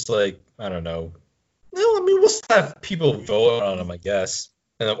can just, like, I don't know. Well, I mean, we'll just have people vote on them, I guess.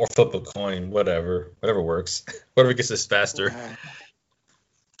 Or flip a coin, whatever works. Whatever gets us faster.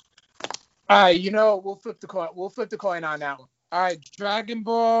 All right, we'll flip the coin. We'll flip the coin on that one. All right, Dragon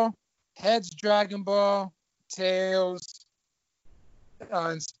Ball, heads Dragon Ball, tails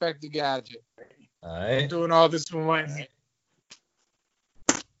Inspector Gadget. All right. I'm doing all this for one hand.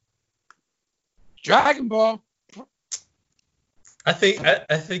 Dragon Ball. I think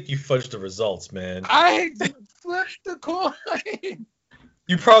you fudged the results, man. I flipped the coin.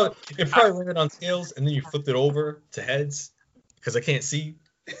 It probably landed on tails, and then you flipped it over to heads because I can't see.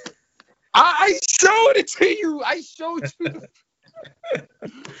 I showed it to you. I showed you.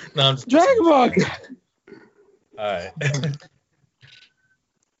 No, I'm just Dragon Ball. All right.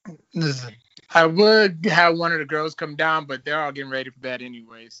 Listen, I would have one of the girls come down, but they're all getting ready for bed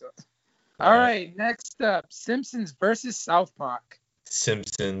anyway. So, all right. Next up, Simpsons versus South Park.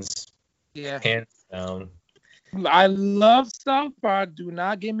 Simpsons, Yeah, hands down. I love South Park. Do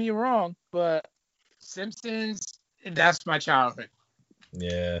not get me wrong, but Simpsons, that's my childhood.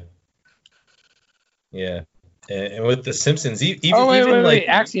 Yeah. Yeah. And with the Simpsons, wait.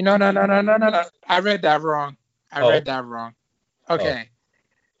 Actually, no. I read that wrong. Oh. Okay.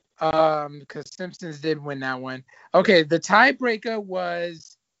 Because Simpsons did win that one. Okay, the tiebreaker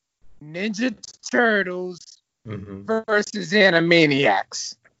was Ninja Turtles versus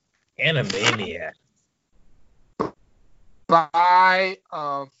Animaniacs. Animaniacs. By two.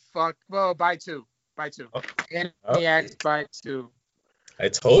 Oh. Animaniacs by 2. I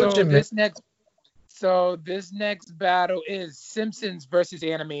told you, man. This next battle is Simpsons versus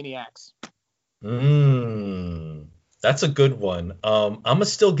Animaniacs. That's a good one. I'm gonna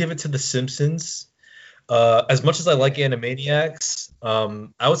still give it to the Simpsons. As much as I like Animaniacs,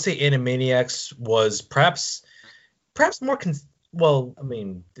 I would say Animaniacs was perhaps more. Well, I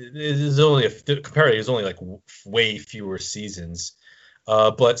mean, there's only comparatively, there's only like way fewer seasons.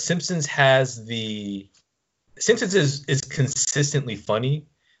 But Simpsons is consistently funny.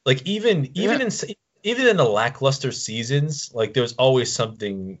 Like even in the lackluster seasons, like there's always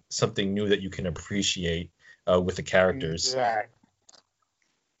something new that you can appreciate with the characters. Exactly.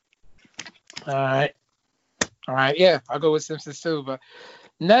 All right. Yeah, I'll go with Simpsons too. But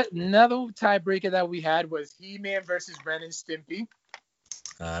another tiebreaker that we had was He-Man versus Ren and Stimpy.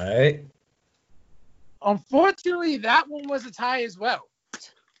 All right. Unfortunately, that one was a tie as well.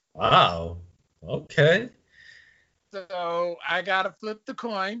 Wow. Okay. So I gotta flip the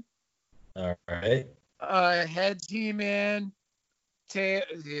coin. All right. Heads He-Man. Tail.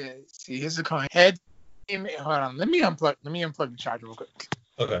 Yeah. See, here's the coin. Heads He-Man. Hold on. Let me unplug the charger real quick.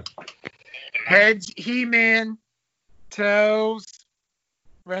 Okay. Heads He-Man. Tails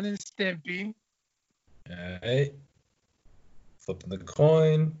Ren and Stimpy. All right. Flipping the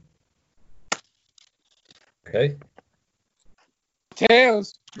coin. Okay.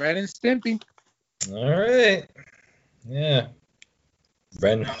 Tails Ren and Stimpy. All right. Yeah.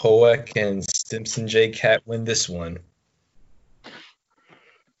 Ren Hoek and Stimson J. Cat win this one.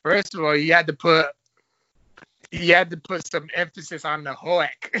 First of all, you had to put some emphasis on the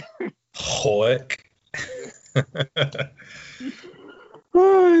Hoek. Hoek.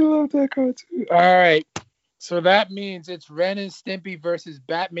 Oh, I love that cartoon. All right. So that means it's Ren and Stimpy versus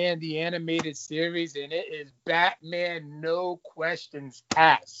Batman the Animated Series, and it is Batman, no questions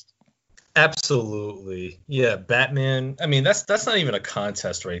asked. Absolutely. Yeah, Batman. I mean, that's not even a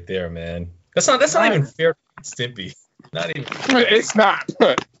contest right there, man. That's not even fair to Stimpy. Not even. It's not.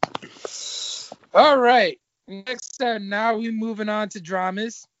 All right. Next, now we're moving on to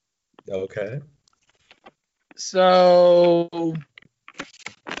dramas. Okay. So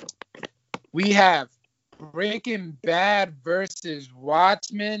we have Breaking Bad versus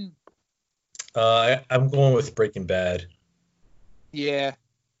Watchmen. I'm going with Breaking Bad. Yeah.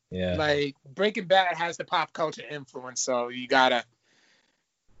 Yeah. Like Breaking Bad has the pop culture influence, so you gotta.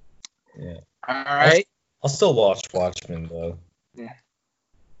 Yeah. All right. I'll still watch Watchmen though. Yeah.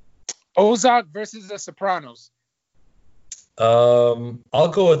 Ozark versus The Sopranos. I'll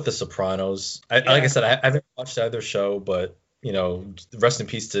go with The Sopranos. Like I said, I haven't watched either show, but you know, rest in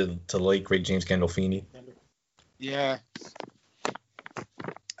peace to late great James Gandolfini. Yeah.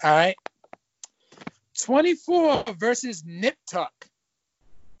 All right. 24 versus Nip Tuck.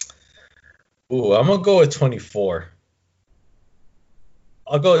 Ooh, I'm gonna go with 24.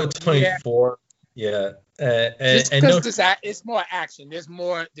 I'll go with 24. Yeah. Just because it's more action. There's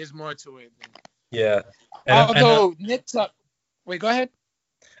more to it. Yeah. Although Nip Tuck. Wait, go ahead.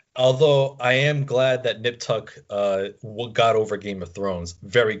 Although I am glad that Nip Tuck got over Game of Thrones.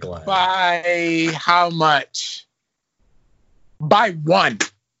 Very glad. By how much? By 1.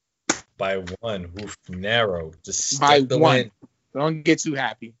 By 1. Oof, narrow. Just by the 1. win. Don't get too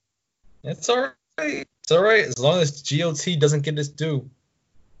happy. It's all right. It's all right as long as GOT doesn't get its due.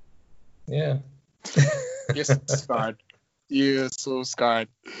 Yeah. You're scarred. You're so scarred.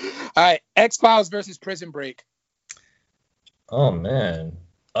 All right, X-Files versus Prison Break. Oh man.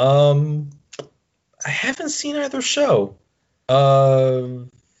 I haven't seen either show.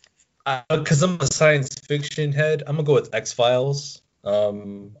 Because I'm a science fiction head, I'm gonna go with X-Files.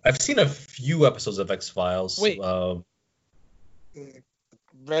 I've seen a few episodes of X-Files. Wait.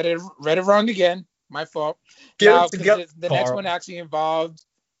 Read it wrong again. My fault. The next one actually involved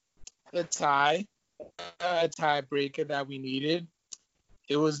a tiebreaker that we needed.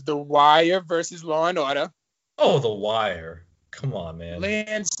 It was The Wire versus Law and Order. Oh, The Wire. Come on, man.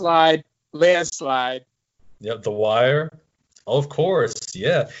 Landslide. Yep, The Wire. Oh, of course,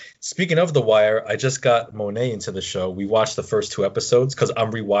 yeah. Speaking of The Wire, I just got Monet into the show. We watched the first 2 episodes because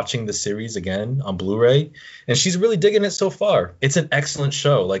I'm rewatching the series again on Blu-ray, and she's really digging it so far. It's an excellent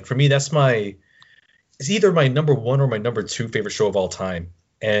show. Like for me, it's either my number 1 or my number 2 favorite show of all time.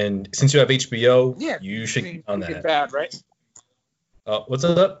 And since you have HBO, you should get on that. Bad, right? What's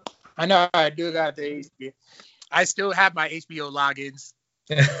up? I know I do got the HBO. I still have my HBO logins.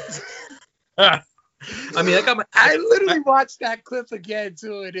 I mean, I literally watched that clip again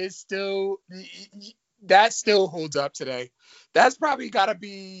too, and it's still that still holds up today. That's probably gotta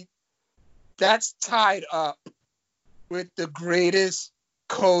be tied up with the greatest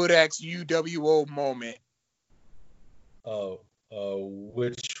Codex UWO moment.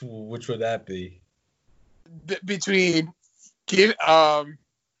 Which would that be? Between the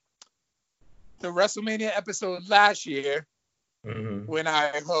WrestleMania episode last year. Mm-hmm. When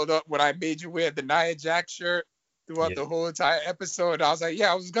I made you wear the Nia Jax shirt throughout the whole entire episode, I was like,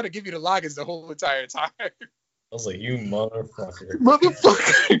 I was gonna give you the logins the whole entire time. I was like, you motherfucker.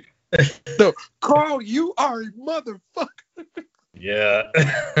 No, Carl, you are a motherfucker. Yeah.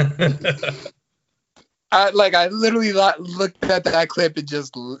 I literally looked at that clip and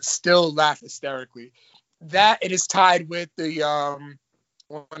just still laugh hysterically. That it is tied with the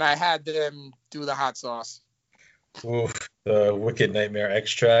when I had them do the hot sauce. Oof, the Wicked Nightmare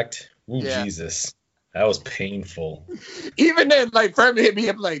extract. Ooh, yeah. Jesus. That was painful. Even then, Furman hit me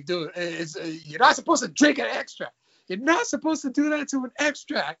up dude, you're not supposed to drink an extract. You're not supposed to do that to an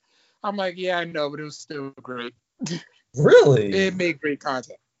extract. I'm like, yeah, I know, but it was still great. Really? It made great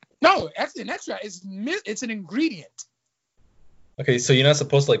content. No, an extract. It's an ingredient. Okay, so you're not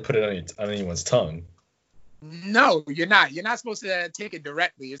supposed to put it on anyone's tongue. No, you're not. You're not supposed to take it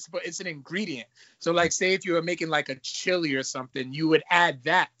directly. It's an ingredient. So, say if you were making a chili or something, you would add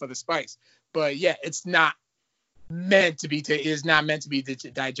that for the spice. But yeah, it's not meant to be. It's not meant to be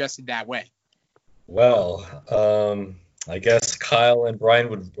digested that way. Well, I guess Kyle and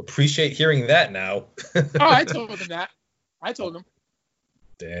Brian would appreciate hearing that now. Oh, I told them that. I told them.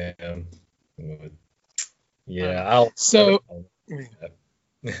 Damn. Yeah,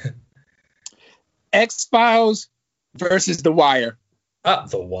 X-Files versus The Wire.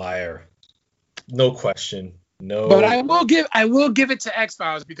 The Wire. No question. No. But I will give it to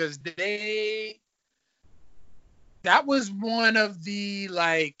X-Files because that was one of the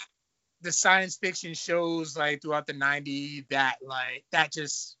the science fiction shows throughout the 90s that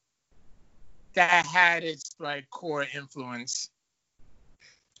had its core influence.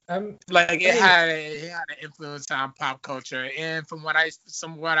 It had an influence on pop culture, and from what I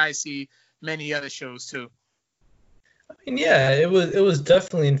see, many other shows too. I mean, yeah, it was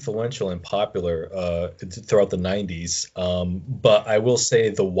definitely influential and popular throughout the 90s. But I will say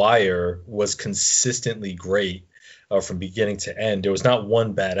The Wire was consistently great from beginning to end. There was not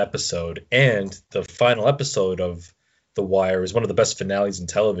one bad episode, and the final episode of The Wire is one of the best finales in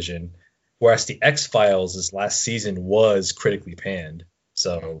television. Whereas the X-Files' last season was critically panned.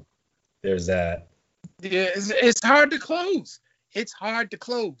 So there's that. Yeah, it's hard to close. It's hard to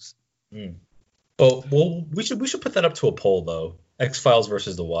close. Well, we should put that up to a poll though. X-Files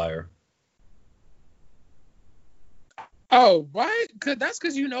versus The Wire. Oh, why? That's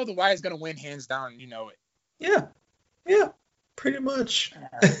because The Wire is gonna win hands down. You know it. Yeah, pretty much.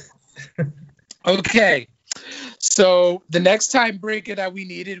 Okay, so the next tiebreaker that we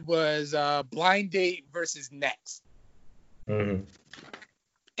needed was Blind Date versus Next. Mm-hmm.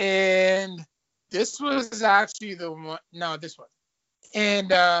 And this was actually the one. No, this one.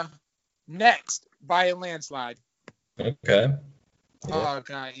 And Next by a landslide. Okay. Yeah. Oh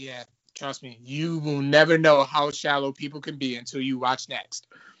God, yeah. Trust me, you will never know how shallow people can be until you watch Next.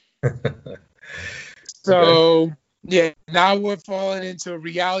 So yeah, now we're falling into a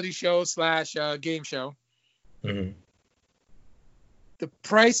reality show / game show. Mm-hmm. The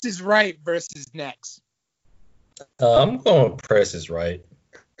Price is Right versus Next. I'm going with Price is Right.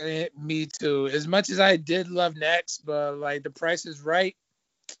 Me too. As much as I did love Next, but The Price is Right.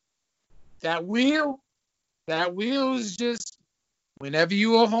 That wheel is just whenever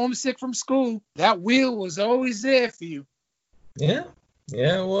you were homesick from school, that wheel was always there for you. Yeah,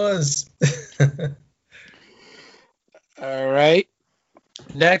 it was. All right.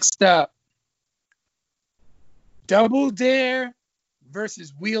 Next up, Double Dare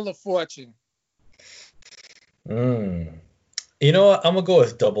versus Wheel of Fortune. You know what? I'm gonna go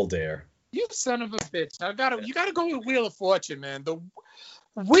with Double Dare. You son of a bitch! You gotta go with Wheel of Fortune, man. The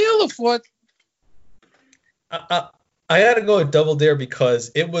Wheel of Fortune. I I gotta go with Double Dare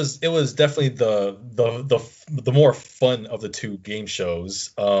because it was definitely the more fun of the two game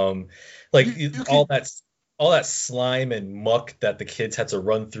shows. Like all that slime and muck that the kids had to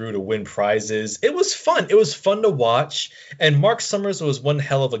run through to win prizes. It was fun. It was fun to watch. And Mark Summers was one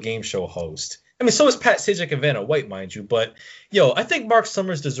hell of a game show host. I mean, so is Pat Sajak and Vanna White, mind you. But I think Mark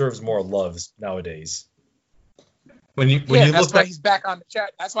Summers deserves more love nowadays. When you that's why he's back on the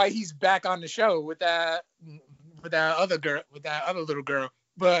chat. That's why he's back on the show with that other girl, with that other little girl.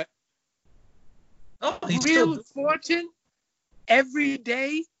 But Wheel of Fortune every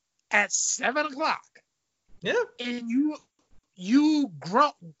day at 7:00. Yeah. And you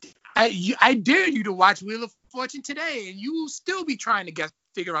grow. I dare you to watch Wheel of Fortune today, and you will still be trying to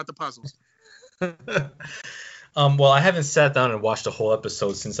figure out the puzzles. Well, I haven't sat down and watched a whole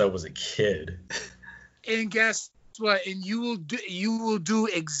episode since I was a kid. And guess what? And you will do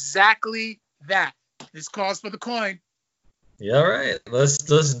exactly that. This calls for the coin. Yeah, all right. Let's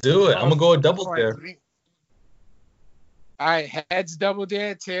do it. I'm gonna go with Double Dare. All right, heads Double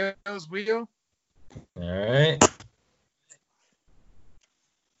Dare, tails Wheel. All right.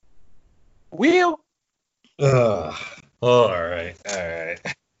 Wheel. All right.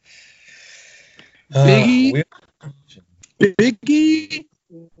 Biggie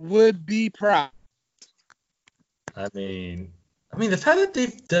would be proud. I mean, the fact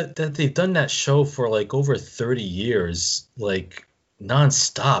that they've done that show for like over 30 years, like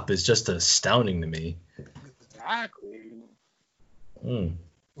nonstop, is just astounding to me. Exactly.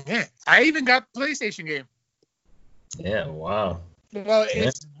 Yeah, I even got the PlayStation game. Yeah, wow. Well,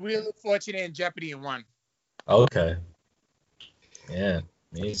 it's Wheel of Fortune and Jeopardy in one. Okay. Yeah,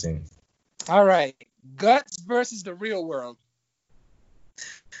 amazing. All right, Guts versus the Real World.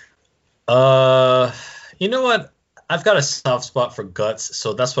 You know what? I've got a soft spot for Guts,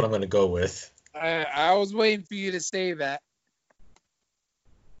 so that's what I'm going to go with. I was waiting for you to say that.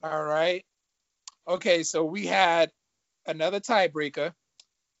 All right. Okay, so we had another tiebreaker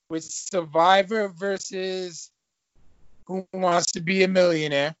with Survivor versus Who Wants to Be a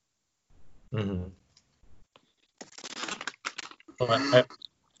Millionaire. Mm-hmm.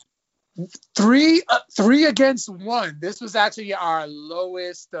 Three against one. This was actually our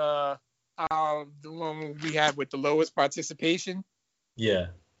lowest, the one we had with the lowest participation. Yeah.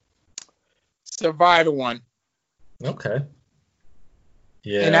 Survivor won. Okay.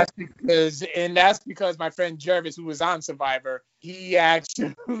 Yeah. And that's because my friend Jervis, who was on Survivor, he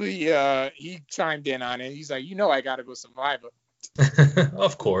actually he chimed in on it. He's like, I gotta go Survivor.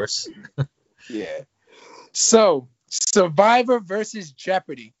 Of course. Yeah. So Survivor versus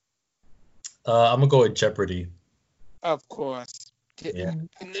Jeopardy. I'm gonna go with Jeopardy. Of course. Yeah.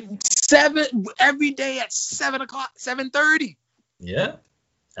 7 every day at 7:00, 7:30. Yeah.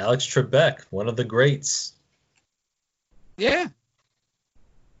 Alex Trebek, one of the greats. Yeah.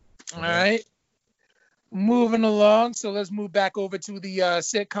 All right. Moving along. So let's move back over to the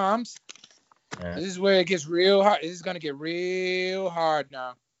sitcoms. Right. This is where it gets real hard. This is going to get real hard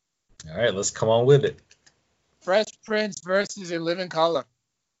now. All right, let's come on with it. Fresh Prince versus In Living Color.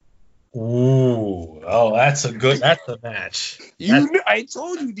 Ooh. Oh, that's a match. I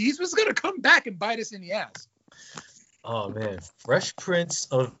told you these was going to come back and bite us in the ass. Oh, man. Fresh Prince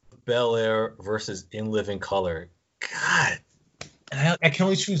of Bel-Air versus In Living Color. God. And I can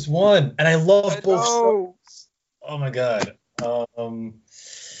only choose one. And I love both shows. Oh, my God.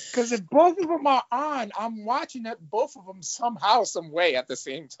 Because if both of them are on, I'm watching both of them somehow, some way at the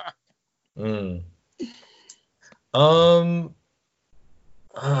same time.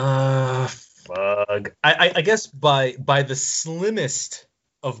 Fuck. I guess by the slimmest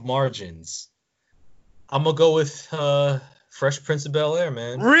of margins, I'm gonna go with Fresh Prince of Bel-Air,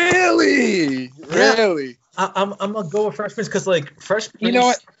 man. Really? Yeah. Really? I'm gonna go with Fresh Prince because like Fresh Prince. You know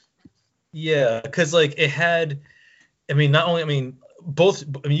what? Yeah, because like it had. I mean, not only. I mean, both.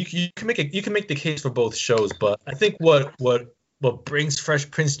 I mean, you can make the case for both shows, but I think what brings Fresh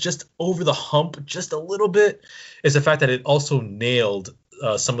Prince just over the hump just a little bit is the fact that it also nailed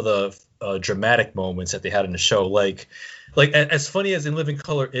some of the dramatic moments that they had in the show. Like as funny as In Living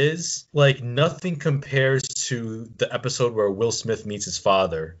Color is, like nothing compares to the episode where Will Smith meets his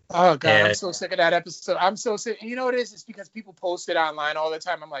father. Oh God, I'm so sick of that episode. I'm so sick. And you know what it is? It's because people post it online all the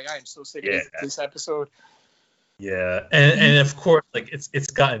time. I'm like, I am so sick of this episode. Yeah, and of course, like it's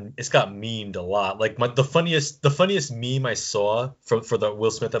got memed a lot. Like the funniest meme I saw for the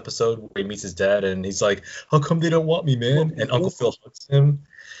Will Smith episode where he meets his dad and he's like, "How come they don't want me, man?" And Uncle Phil hugs him.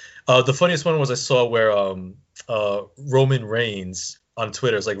 The funniest one was I saw where Roman Reigns on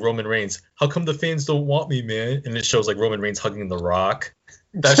Twitter is like, Roman Reigns, how come the fans don't want me, man? And it shows like Roman Reigns hugging The Rock.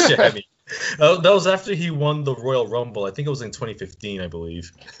 That shit had me. That was after he won the Royal Rumble. I think it was in 2015, I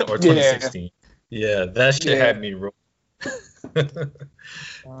believe, or Yeah. 2016. Yeah, that shit Yeah. had me rolling.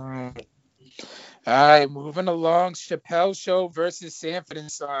 All right, moving along. Chappelle Show versus Sanford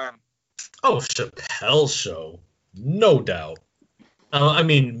and Son. Oh, Chappelle Show, no doubt. I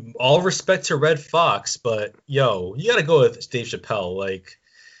mean, all respect to Red Fox, but yo, you gotta go with Dave Chappelle.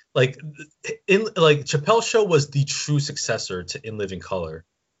 Like Chappelle Show was the true successor to In Living Color.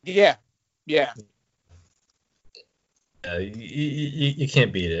 Yeah. Yeah. You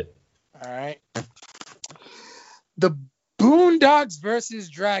can't beat it. All right. The Boondocks versus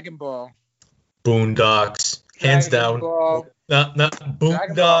Dragon Ball. Boondocks, hands Dragon down. Ball. Not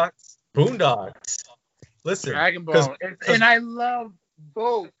Dragon Ball. Boondocks. Listen, Dragon Ball. And I love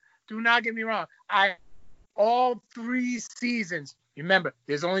both. Do not get me wrong. All 3 seasons. Remember,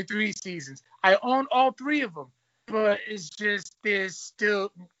 there's only 3 seasons. I own all 3 of them, but it's just there's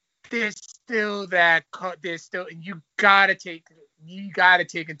still you gotta take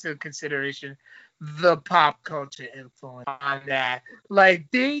into consideration the pop culture influence on that. Like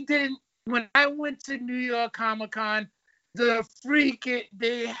they didn't when I went to New York Comic Con, they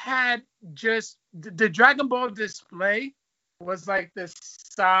had just the Dragon Ball display was like the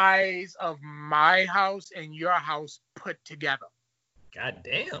size of my house and your house put together. God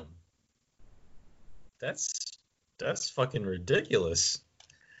damn. That's fucking ridiculous.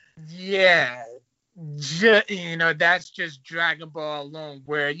 Yeah. That's just Dragon Ball alone,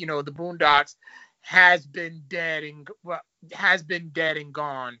 where the Boondocks has been dead and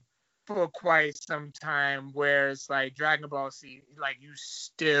gone for quite some time, whereas like Dragon Ball Z, like you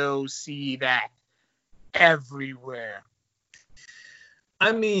still see that everywhere.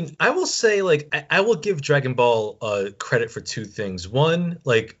 I mean, I will say, like, I will give Dragon Ball credit for 2 things. One,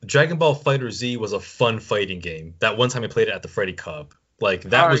 like, Dragon Ball Fighter Z was a fun fighting game. That one time I played it at the Freddy Cup. Like,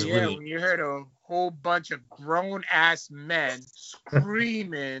 that was really... when you heard a whole bunch of grown-ass men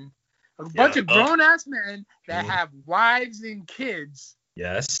screaming, a bunch of grown-ass men that have wives and kids.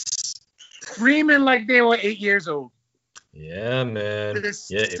 Yes. Screaming like they were 8 years old. Yeah, man. The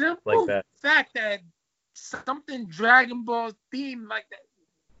simple like that. fact that something Dragon Ball themed like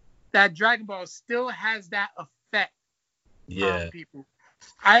that Dragon Ball still has that effect on people.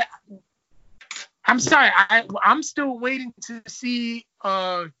 I'm sorry. I'm still waiting to see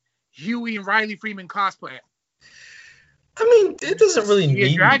Huey and Riley Freeman cosplay. I mean, it doesn't really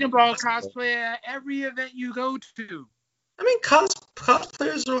need Dragon Ball cosplay at every event you go to. I mean,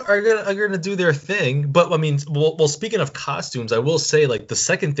 cosplayers are gonna do their thing, but I mean, well, speaking of costumes, I will say like the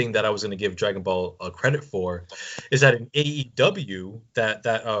second thing that I was gonna give Dragon Ball credit for is that in AEW, that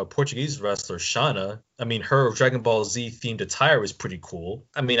Portuguese wrestler Shana, I mean, her Dragon Ball Z themed attire was pretty cool.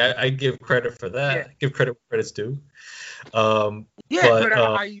 I mean, I give credit for that. Yeah. Give credit where credit's due.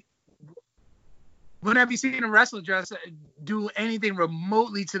 When have you seen a wrestler dress do anything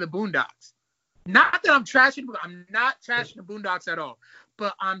remotely to the Boondocks? Not that I'm not trashing the Boondocks at all,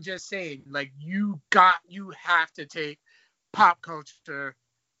 but I'm just saying, like, you have to take pop culture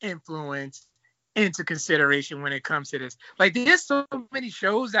influence into consideration when it comes to this. Like, there's so many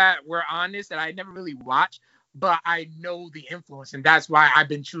shows that were on this that I never really watched, but I know the influence, and that's why I've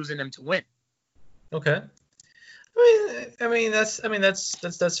been choosing them to win. Okay. I mean that's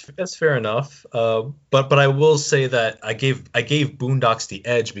fair enough. But I will say that I gave Boondocks the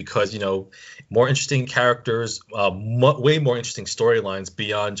edge because more interesting characters, way more interesting storylines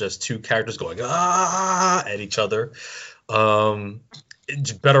beyond just 2 characters going at each other.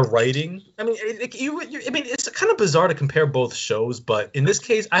 Better writing. I mean, it's kind of bizarre to compare both shows, but in this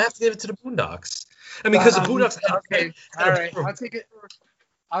case, I have to give it to the Boondocks. I mean, because the Boondocks. Okay, all right,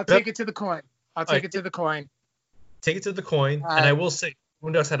 I'll take it to the coin. Take it to the coin. Take it to the coin, and I will say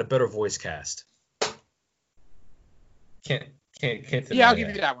Boondocks had a better voice cast. Can't. Yeah, I'll give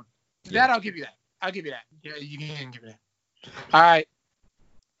you that one. I'll give you that. Yeah, you can give me that. All right.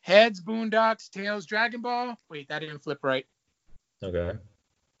 Heads Boondocks, tails Dragon Ball. Wait, that didn't flip right. Okay. All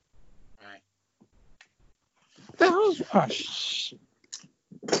right. The hell's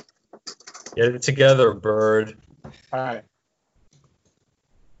Get it together, bird. All right.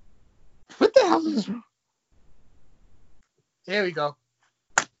 What the hell is wrong? There we go.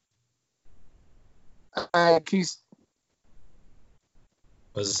 Peace.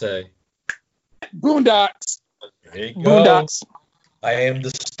 What does it say? Boondocks. There you go. Boondocks. I am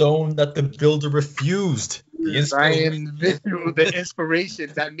the stone that the builder refused. I am the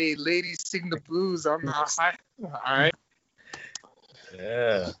inspiration that made ladies sing the blues on the high. All right.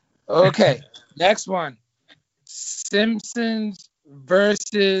 Yeah. Okay. Next one. Simpsons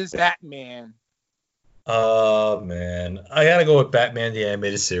versus Batman. Man, I gotta go with Batman the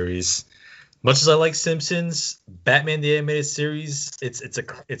Animated Series. Much as I like Simpsons, Batman the Animated Series, it's a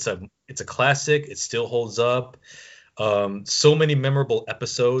classic. It still holds up. So many memorable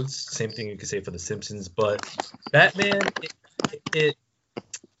episodes. Same thing you could say for the Simpsons, but Batman, it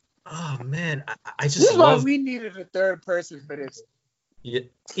oh man, I This just is why love. we needed a third person for this. Yeah,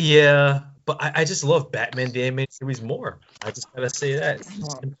 yeah, but I just love Batman the Animated Series more. I just gotta say that.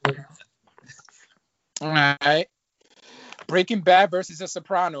 All right. Breaking Bad versus The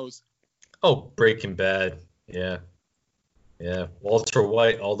Sopranos. Oh, Breaking Bad. Yeah, yeah. Walter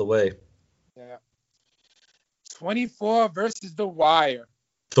White all the way. Yeah. 24 versus The Wire.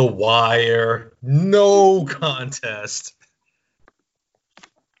 The Wire, no contest.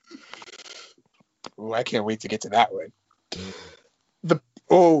 Oh, I can't wait to get to that one. Mm.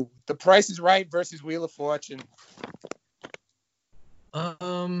 The Price is Right versus Wheel of Fortune. I'm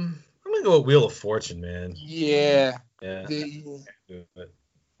gonna go with Wheel of Fortune, man. Yeah. Yeah.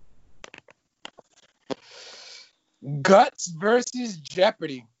 Guts versus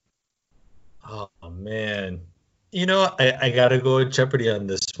Jeopardy. Oh man, I gotta go with Jeopardy on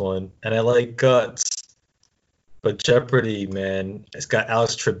this one, and I like Guts, but Jeopardy, man, it's got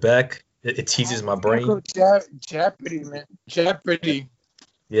Alex Trebek. It teases my brain. Jeopardy, man. Jeopardy.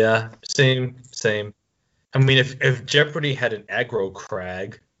 Yeah, same. I mean, if Jeopardy had an aggro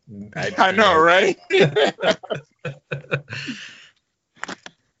crag, I know, right?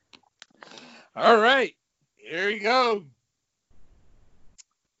 All right, here we go.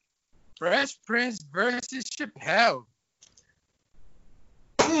 Fresh Prince versus Chappelle.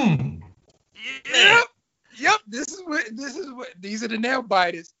 Yep. This is what. These are the nail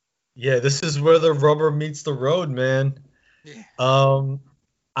biters. Yeah, this is where the rubber meets the road, man. Yeah.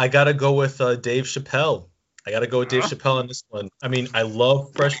 I gotta go with Dave Chappelle. I gotta go with Dave Chappelle on this one. I mean, I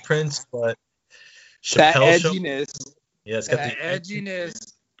love Fresh Prince, but that Chappelle edginess. Yeah, it's got that the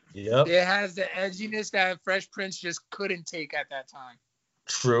edginess. Yep. It has the edginess that Fresh Prince just couldn't take at that time.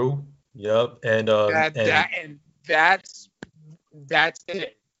 True. Yep. And that's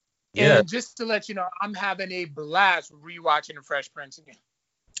it. Yeah. And just to let you know, I'm having a blast rewatching the Fresh Prince again.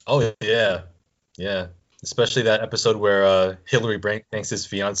 Oh yeah, yeah. Especially that episode where Hillary Banks'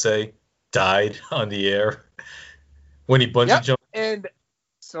 fiance died on the air when he bungee jumped. And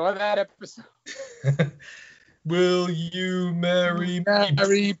saw that episode. Will you marry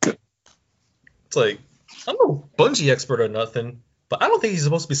me? It's like, I'm no bungee expert or nothing, but I don't think he's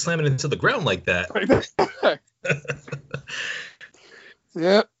supposed to be slamming into the ground like that.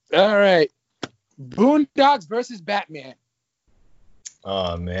 Yep. All right. Boondocks versus Batman.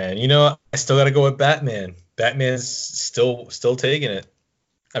 Oh man, I still got to go with Batman. Batman's still taking it.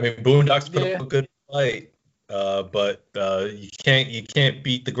 I mean, Boondocks put up a good fight, but you can't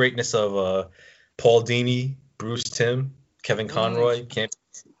beat the greatness of Paul Dini, Bruce Timm, Kevin Conroy. Can't.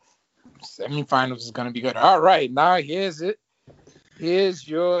 Semifinals is gonna be good. All right, now here's it. Here's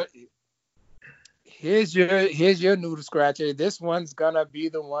your noodle scratcher. This one's gonna be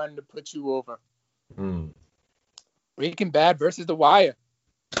the one to put you over. Breaking Bad versus The Wire.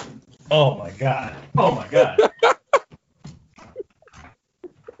 Oh my god.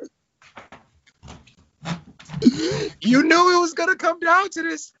 You knew it was gonna come down to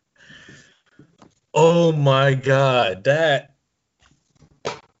this. Oh my god, that.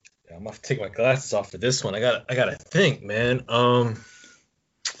 I'm gonna have to take my glasses off for this one. I gotta think, man.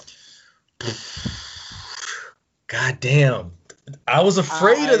 God damn. I was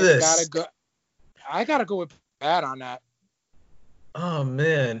afraid of this. I gotta go with Bad on that. Oh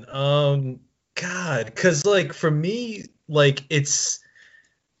man. God, because like for me, like it's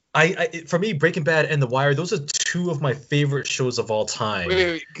for me, Breaking Bad and The Wire, those are two of my favorite shows of all time.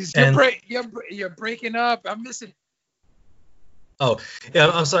 Wait, because you're breaking up. I'm missing. Oh yeah,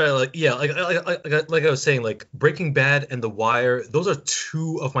 I'm sorry. Like I was saying, like Breaking Bad and The Wire, those are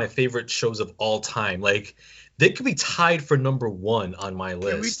two of my favorite shows of all time. Like they could be tied for number one on my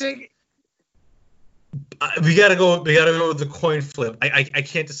list. We gotta go with the coin flip. I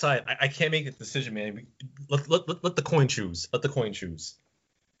can't decide. I can't make a decision, man. Let the coin choose. Let the coin choose.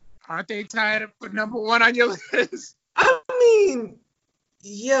 Aren't they tied up for number one on your list? I mean,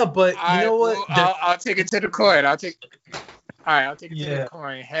 yeah, but you know what? Well, I'll take it to the coin. I'll take it to the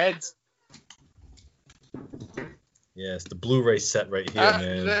coin. Heads. Yes, the Blu-ray set right here,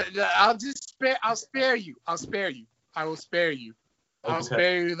 man. I'll spare you. I will spare you. Okay. I'll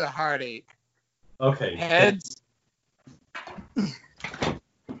spare you the heartache. Okay.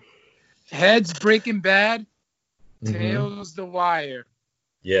 Heads Breaking Bad. Tails The Wire.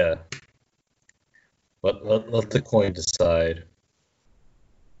 Yeah. Let the coin decide.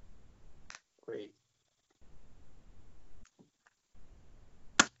 Wait.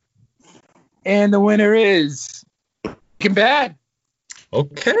 And the winner is Breaking Bad.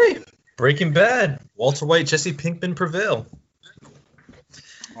 Okay. Breaking Bad. Walter White, Jesse Pinkman prevail.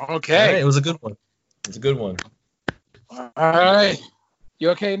 Okay. All right, it was a good one. It's a good one. All right. You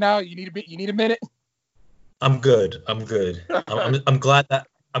okay now? You need a minute? I'm good. I'm glad I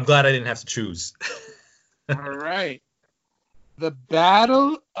didn't have to choose. All right. The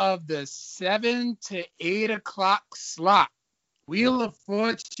battle of the 7 to 8 o'clock slot. Wheel of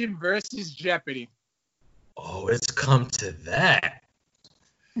Fortune versus Jeopardy. Oh, it's come to that.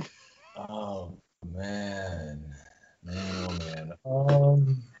 Oh man.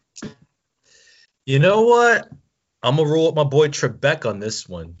 You know what? I'm gonna roll with my boy Trebek on this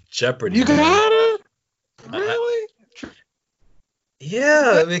one. Jeopardy. You got it? Really?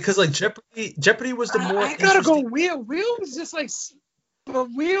 Yeah, because like Jeopardy was the more. I gotta go Wheel. Wheel was just like, but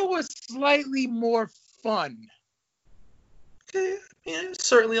Wheel was slightly more fun. Okay, yeah,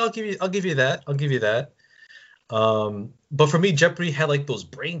 certainly I'll give you that. But for me, Jeopardy had like those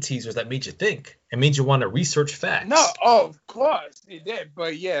brain teasers that made you think and made you want to research facts. No, of course it did.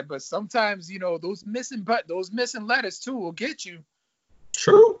 But sometimes those missing letters too will get you.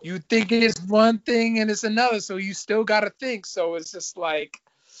 True. You think it's one thing and it's another, so you still gotta think. So it's just like,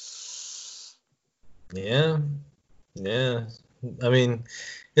 yeah. I mean,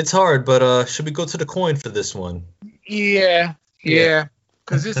 it's hard, but should we go to the coin for this one? Yeah.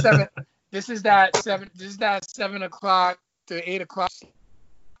 Because this is that 7 o'clock to 8 o'clock.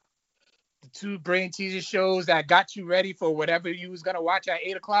 The two brain teaser shows that got you ready for whatever you was gonna watch at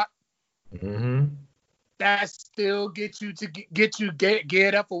 8 o'clock. Mm-hmm. That still get you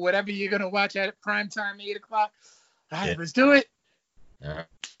geared up for whatever you're gonna watch at prime time 8 o'clock. All right, let's do it. All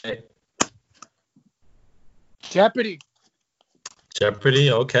right. Jeopardy.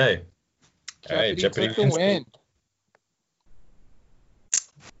 Okay. All right, Jeopardy took the win.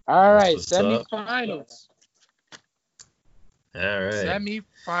 All right, semifinals. All right.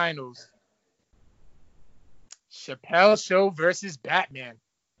 Semifinals. Chappelle Show versus Batman.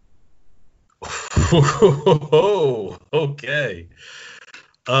 Oh, okay.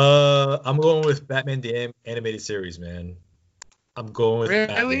 I'm going with Batman the Animated Series, man. I'm going with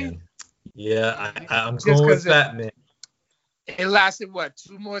Batman. Yeah, I'm going with Batman. It lasted what,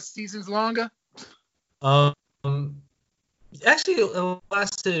 2 more seasons longer? Actually, it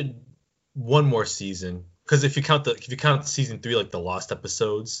lasted 1 more season because if you count season 3 like the lost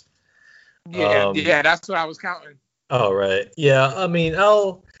episodes. Yeah, that's what I was counting. Oh right, yeah. I mean,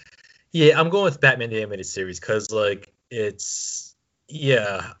 I'm going with Batman the Animated Series because like I just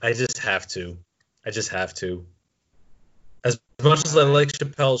have to. As much as I like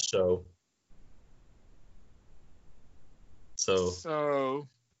Chappelle's Show. So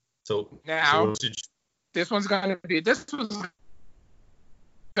now this one's gonna be.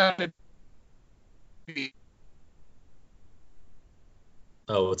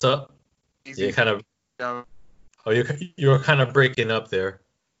 Oh, what's up? Easy. You kind of. Oh, you're kind of breaking up there.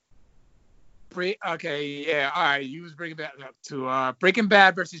 Okay, yeah, all right. You was bringing that up to Breaking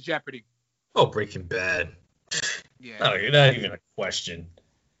Bad versus Jeopardy. Oh, Breaking Bad. Yeah. Oh, you're not even a question.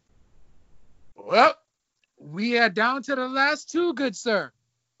 Well, we are down to the last 2, good sir.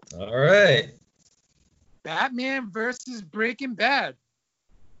 All right. Batman versus Breaking Bad.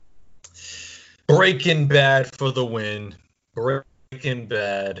 Breaking Bad for the win. Breaking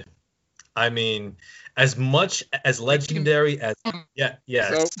Bad. I mean, as much as legendary as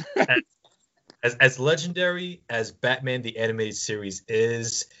as legendary as Batman the Animated Series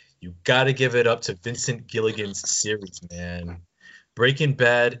is, you got to give it up to Vincent Gilligan's series, man. Breaking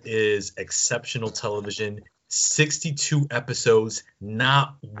Bad is exceptional television. 62 episodes,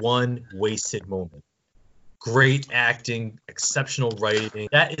 not one wasted moment. Great acting, exceptional writing.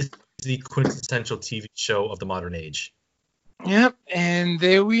 That is the quintessential TV show of the modern age. Yep, and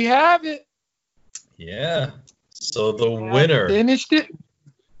there we have it. Yeah. So the winner finished it.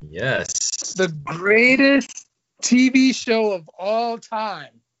 Yes. The greatest TV show of all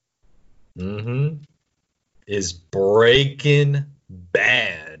time. Is Breaking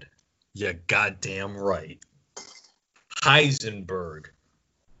Bad. Yeah, goddamn right. Heisenberg.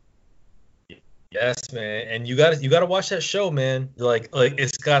 Yes, man, and you gotta watch that show, man. Like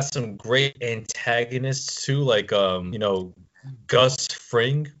it's got some great antagonists too, like Gus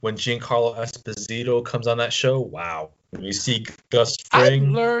Fring when Giancarlo Esposito comes on that show. Wow, when you see Gus Fring,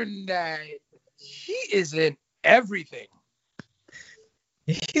 I learned that he is in everything.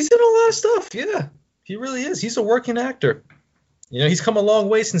 He's in a lot of stuff. Yeah, he really is. He's a working actor. He's come a long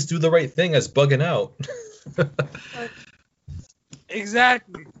way since Do the Right Thing as Bugging Out.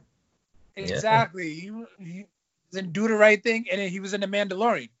 Exactly. He was in Do the Right Thing, and then he was in The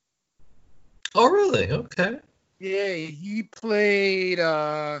Mandalorian. Oh, really? Okay. Yeah, he played.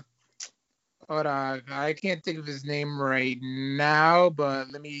 Hold on, I can't think of his name right now,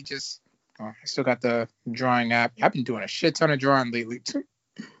 but let me just. Oh, I still got the drawing app. I've been doing a shit ton of drawing lately too.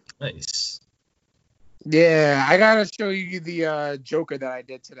 Nice. Yeah, I gotta show you the Joker that I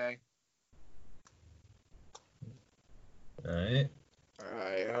did today. All right. All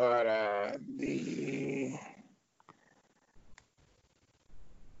right, hold on.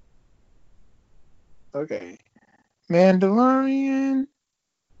 Okay, Mandalorian.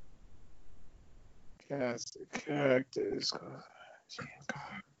 Cast characters.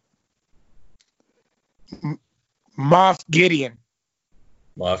 Moff Gideon.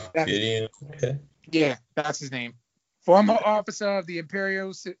 Moff That's Gideon. Okay. Yeah, that's his name. Former officer of the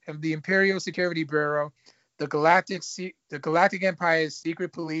Imperial Security Bureau, the Galactic Empire's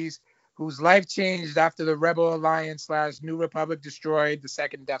secret police, whose life changed after the Rebel Alliance / New Republic destroyed the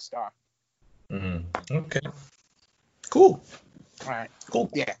second Death Star. Okay. Cool. All right. Cool.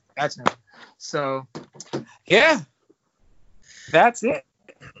 Yeah, that's him. So, yeah, that's it.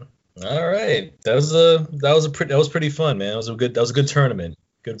 All right. That was pretty fun, man. That was a good tournament.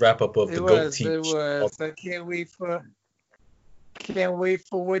 Good wrap up of the GOAT team. It was. I can't wait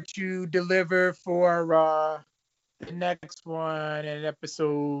for what you deliver for the next one in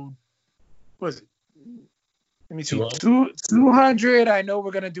episode. What was it? Let me see. 200. I know we're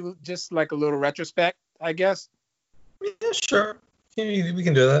gonna do just like a little retrospect, I guess. Yeah, sure. Yeah, we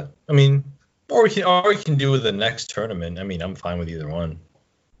can do that. I mean, or we can do the next tournament. I mean, I'm fine with either one.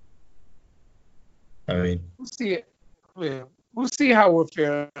 I mean, We'll see it. We'll see how we're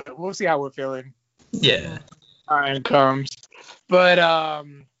feeling. We'll see how we're feeling. yeah. Time comes, but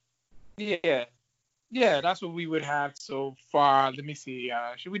yeah, that's what we would have so far. Let me see.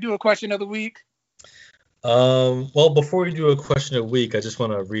 Should we do a question of the week? Well, before we do a question of the week, I just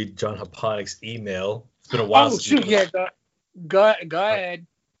want to read John Haponic's email. It's been a while. Oh shoot! Yeah, go ahead.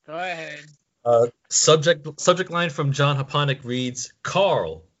 Go ahead. Subject line from John Haponic reads,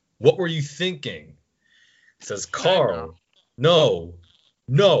 "Carl, what were you thinking?" It says, "Carl, no,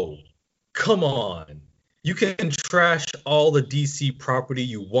 come on. You can trash all the DC property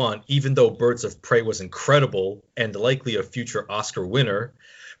you want, even though Birds of Prey was incredible and likely a future Oscar winner.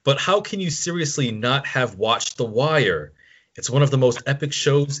 But how can you seriously not have watched The Wire? It's one of the most epic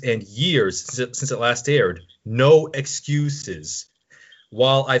shows in years since it last aired. No excuses.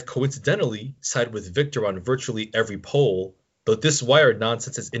 While I've coincidentally sided with Victor on virtually every poll, but this Wire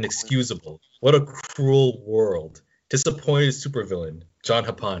nonsense is inexcusable. What a cruel world. Disappointed supervillain, John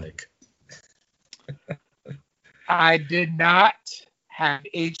Haponic." I did not have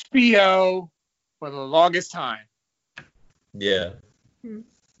HBO for the longest time. Yeah.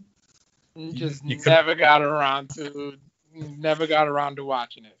 Just never got around to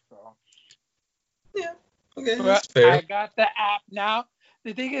watching it. So. Yeah. Okay, but that's fair. I got the app now.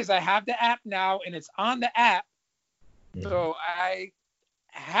 The thing is, I have the app now, and it's on the app, so I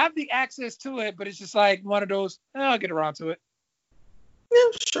have the access to it. But it's just like one of those. I'll get around to it.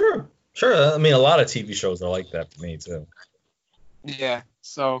 Yeah, sure. I mean, a lot of TV shows are like that for me too. Yeah.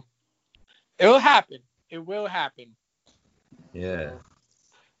 So it will happen. It will happen. Yeah.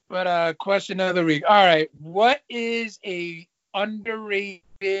 But question of the week. All right. What was an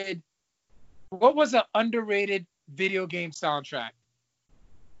underrated video game soundtrack?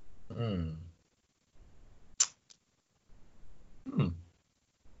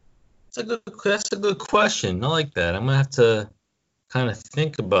 That's a good question. I like that. I'm gonna have to kind of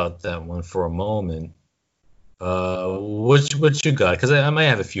think about that one for a moment. What you got? Because I might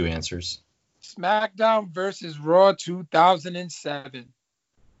have a few answers. SmackDown versus Raw 2007.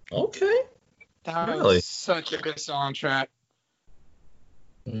 Okay. That really? Was such a good soundtrack.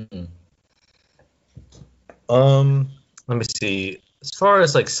 Let me see. As far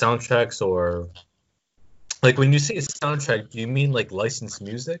as like soundtracks or like when you say a soundtrack, do you mean like licensed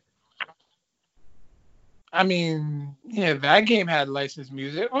music? I mean, yeah, that game had licensed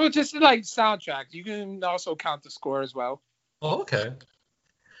music. Or just like soundtracks. You can also count the score as well. Oh, okay.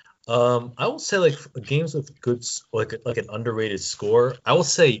 I will say like games with good like an underrated score. I will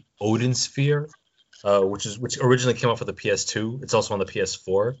say Odin Sphere, which originally came out for the PS2. It's also on the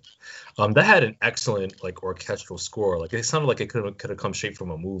PS4. That had an excellent like orchestral score. Like it sounded like it could have come straight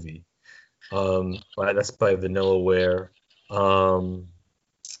from a movie. That's by Vanillaware.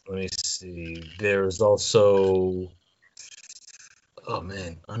 Let me see. There's also, oh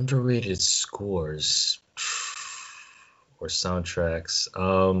man, underrated scores or soundtracks.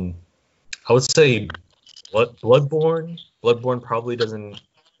 I would say Bloodborne. Bloodborne probably doesn't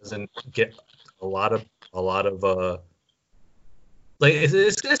get a lot of Like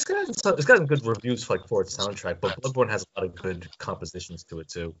it's gotten good reviews for its soundtrack, but Bloodborne has a lot of good compositions to it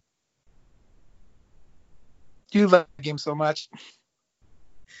too. You love the game so much.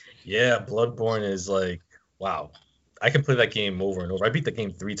 Yeah, Bloodborne is like, wow. I can play that game over and over. I beat the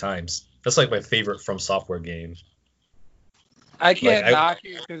game 3 times. That's like my favorite From Software game. I can't knock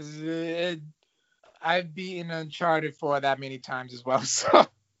it because I've beaten Uncharted 4 that many times as well. So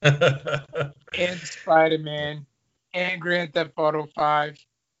and Spider-Man and Grand Theft Auto 5.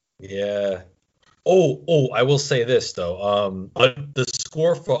 Yeah. Oh, I will say this though. The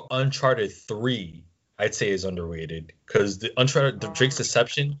score for Uncharted 3, I'd say, is underrated because the Drake's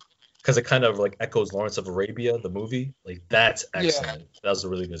Deception, because it kind of like echoes Lawrence of Arabia, the movie. Like that's excellent. Yeah. That was a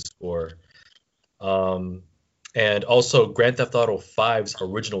really good score. And also Grand Theft Auto 5's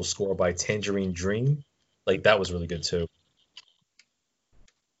original score by Tangerine Dream, like that was really good too.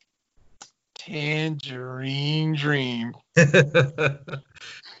 Tangerine Dream.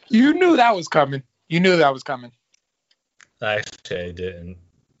 You knew that was coming. Actually, I didn't.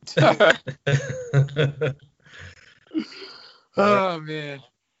 Oh man.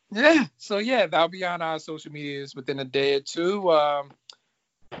 Yeah. So yeah, that'll be on our social medias within a day or two.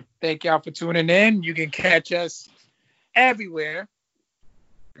 Thank y'all for tuning in. You can catch us everywhere.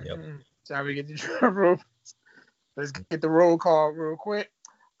 Yep. Shall we get the drum roll? Let's get the roll call real quick.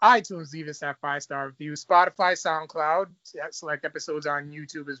 iTunes, leave us that 5-star review. Spotify, SoundCloud, select episodes on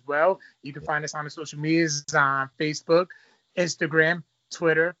YouTube as well. You can find us on the social medias on Facebook, Instagram,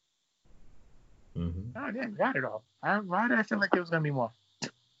 Twitter. Mm-hmm. Oh, damn, got it all. Why did I feel like there was going to be more?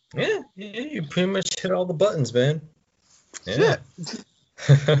 Yeah, you pretty much hit all the buttons, man. Yeah.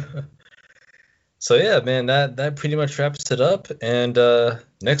 So, yeah, man, that pretty much wraps it up. And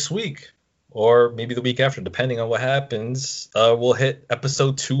next week, or maybe the week after, depending on what happens, we'll hit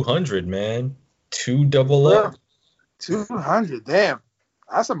episode 200, man. 200. 200, damn.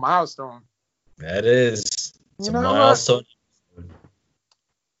 That's a milestone. That is. It's a milestone. What?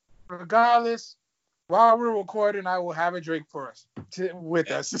 Regardless, while we're recording, I will have a drink for us,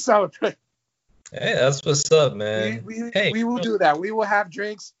 with us to celebrate. Hey, that's what's up, man. We will do that. We will have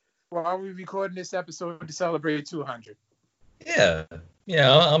drinks while we're recording this episode to celebrate 200. Yeah,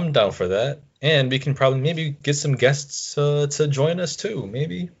 I'm down for that. And we can probably maybe get some guests to join us too.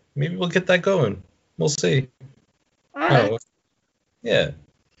 Maybe we'll get that going. We'll see. All right. Yeah,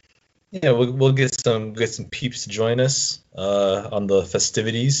 we'll get some peeps to join us on the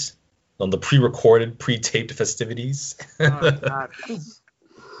festivities, on the pre-recorded, pre-taped festivities. Oh, God.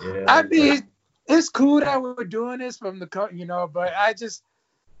 Yeah. I mean, it's cool that we're doing this from the, but I just,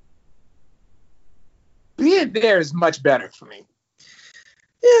 being there is much better for me.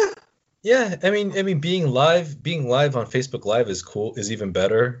 Yeah. I mean, being live on Facebook Live is cool, is even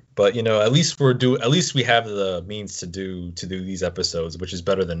better. But at least we have the means to do these episodes, which is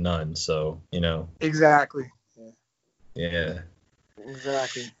better than none. So Exactly. Yeah.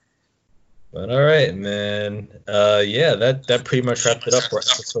 Exactly. But all right, man. That pretty much wrapped it up for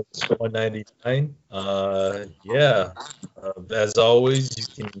episode 199. As always,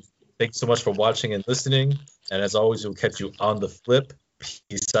 thanks so much for watching and listening. And as always, we'll catch you on the flip.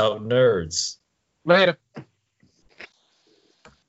 Peace out, nerds. Later.